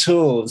given the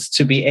tools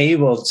to be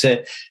able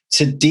to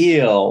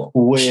deal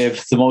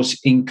with the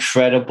most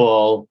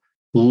incredible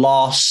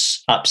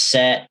loss,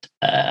 upset,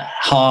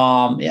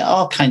 harm,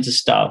 all kinds of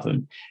stuff.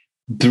 And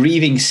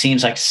breathing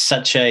seems like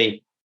such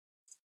a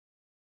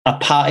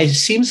part. It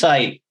seems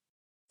like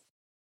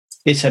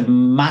it's a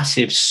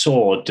massive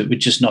sword that we're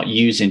just not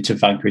using to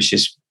vanquish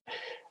this.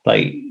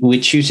 Like,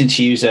 we're choosing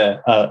to use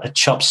a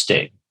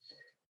chopstick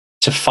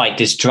to fight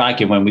this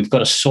dragon when we've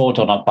got a sword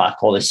on our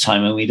back all this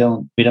time, and we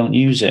don't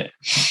use it.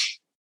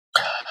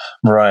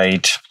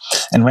 Right.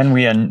 And when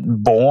we are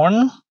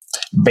born,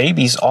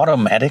 babies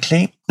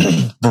automatically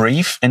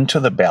breathe into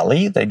the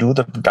belly. They do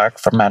the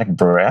diaphragmatic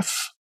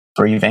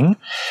breathing.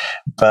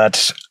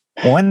 But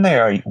when they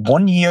are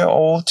 1 year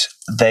old,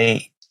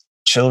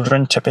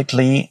 children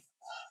typically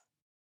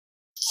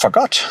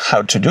forgot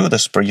how to do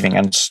this breathing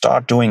and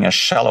start doing a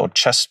shallow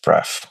chest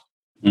breath.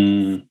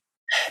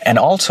 And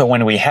also,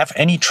 when we have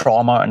any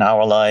trauma in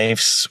our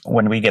lives,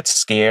 when we get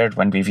scared,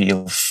 when we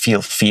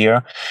feel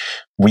fear,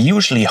 we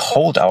usually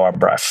hold our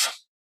breath.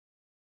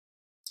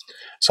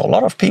 So a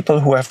lot of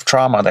people who have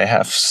trauma, they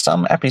have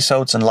some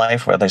episodes in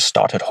life where they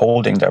started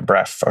holding their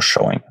breath or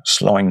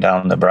slowing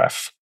down the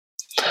breath,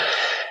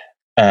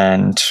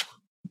 and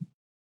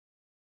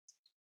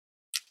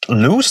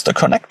lose the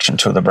connection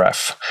to the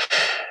breath.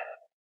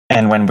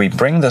 And when we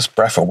bring this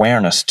breath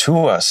awareness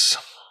to us,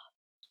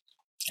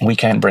 we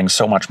can bring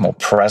so much more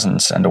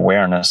presence and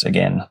awareness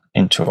again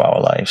into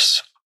our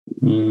lives.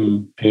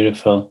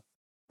 Beautiful.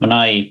 When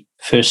I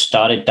first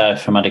started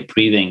diaphragmatic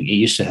breathing, it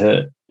used to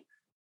hurt.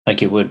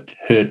 Like, it would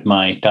hurt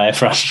my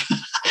diaphragm.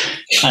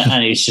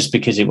 And it's just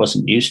because it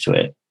wasn't used to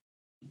it.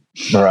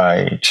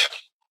 Right.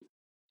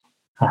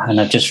 And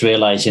I just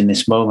realized in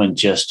this moment,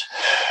 just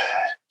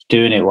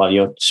doing it while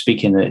you're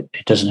speaking, that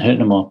it doesn't hurt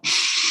no more.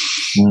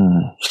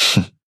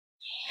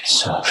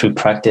 So through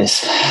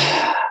practice.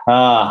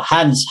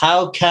 Hans,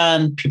 how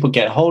can people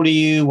get hold of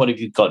you? What have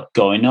you got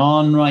going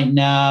on right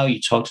now?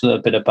 You talked a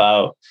little bit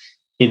about,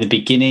 in the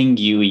beginning,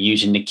 you were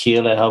using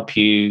Nikhil to help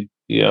you,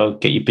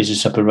 get your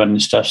business up and running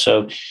and stuff.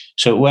 So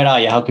where are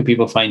you? How can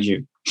people find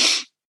you?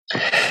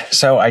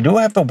 So I do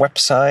have a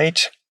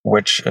website,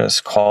 which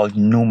is called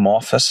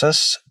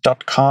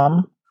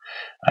newmorphosis.com.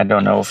 I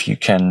don't know if you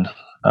can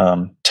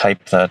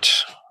type that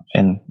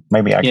in.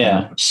 Maybe I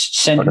can.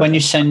 When you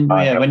send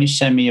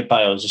me your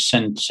bios, just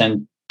send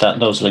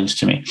those links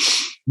to me.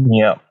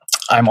 Yeah.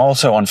 I'm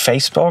also on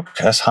Facebook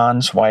as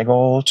Hans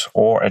Weigold,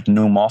 or at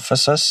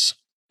Newmorphosis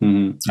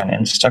and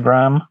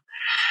Instagram.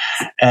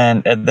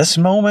 And at this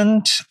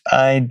moment,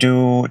 I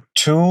do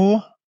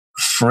 2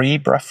 free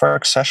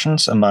breathwork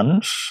sessions a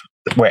month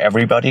where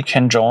everybody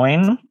can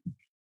join.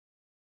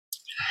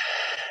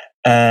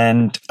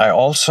 And I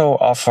also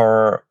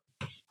offer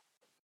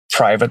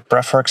private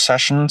breathwork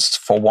sessions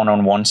for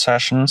one-on-one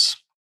sessions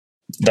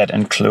that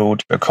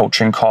include a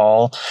coaching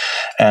call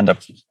and a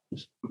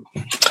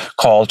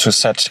call to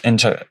set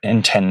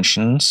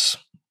intentions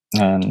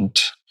and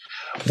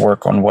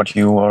work on what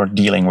you are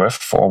dealing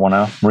with or want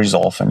to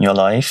resolve in your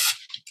life.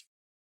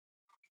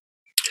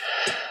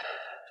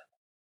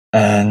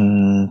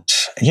 And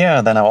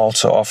then I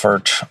also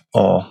offered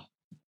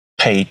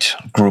paid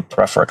group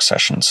breathwork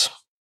sessions.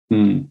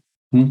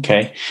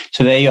 Okay,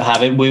 so there you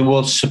have it. We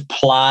will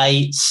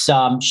supply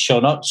some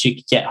show notes so you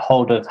can get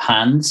hold of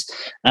Hans.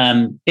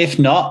 If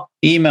not,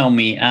 email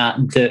me at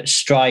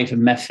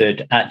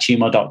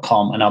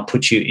thestrivemethod@gmail.com and I'll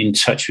put you in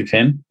touch with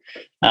him.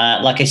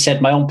 Like I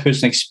said, my own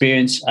personal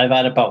experience, I've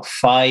had about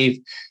 5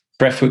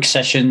 breathwork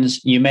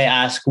sessions. You may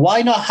ask,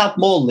 why not have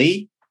more,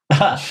 Lee?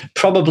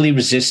 Probably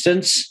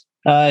resistance,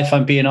 if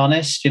I'm being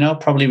honest,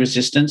 probably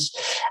resistance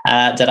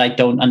that I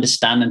don't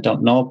understand and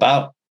don't know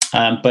about.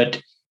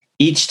 But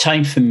each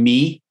time for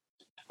me,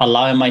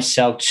 allowing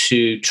myself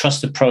to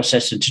trust the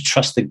process and to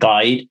trust the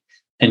guide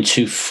and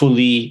to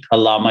fully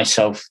allow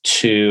myself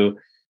to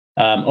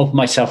open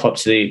myself up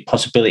to the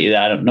possibility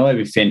that I don't know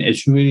everything,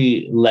 it's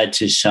really led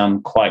to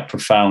some quite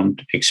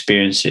profound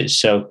experiences.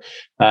 So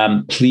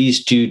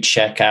please do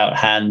check out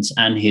Hans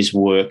and his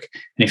work.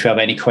 And if you have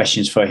any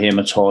questions for him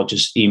at all,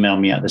 just email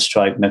me at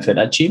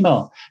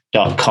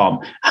thestrivemethod@gmail.com.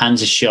 Hans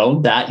has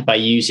shown that by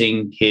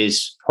using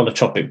his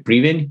holotropic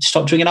breathing,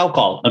 stop drinking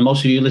alcohol. And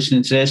most of you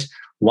listening to this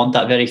want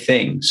that very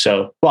thing.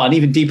 So, well, and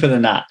even deeper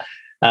than that.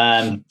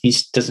 He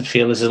doesn't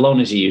feel as alone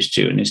as he used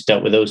to, and he's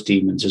dealt with those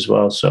demons as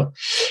well. So,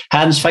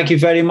 Hans, thank you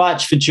very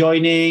much for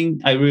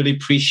joining. I really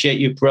appreciate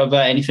you, brother.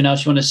 Anything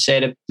else you want to say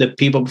to the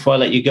people before I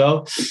let you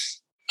go?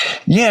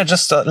 Yeah,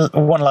 just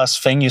one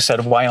last thing. You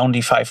said, why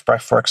only 5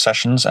 breathwork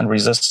sessions and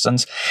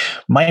resistance?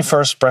 My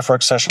first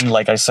breathwork session,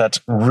 like I said,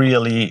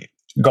 really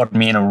got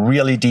me in a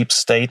really deep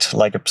state,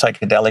 like a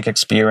psychedelic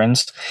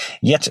experience.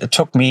 Yet it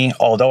took me,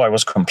 although I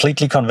was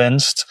completely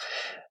convinced,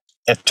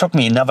 it took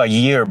me another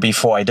year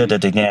before I did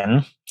it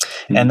again.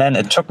 And then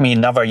it took me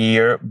another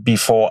year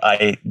before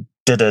I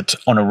did it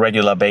on a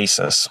regular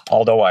basis.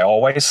 Although I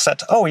always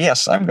said, oh,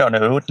 yes, I'm going to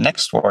do it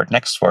next work.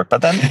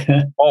 But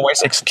then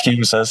always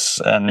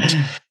excuses and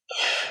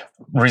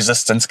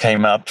resistance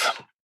came up.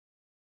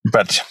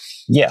 But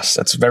yes,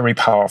 it's very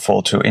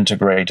powerful to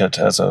integrate it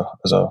as a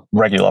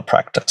regular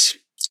practice.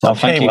 Well,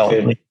 thank you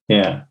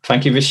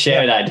for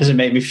sharing that. It doesn't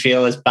make me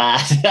feel as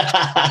bad.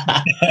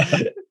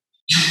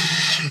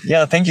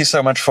 Yeah, thank you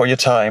so much for your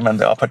time and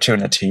the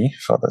opportunity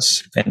for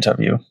this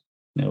interview.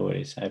 No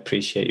worries. I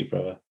appreciate you,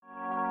 brother.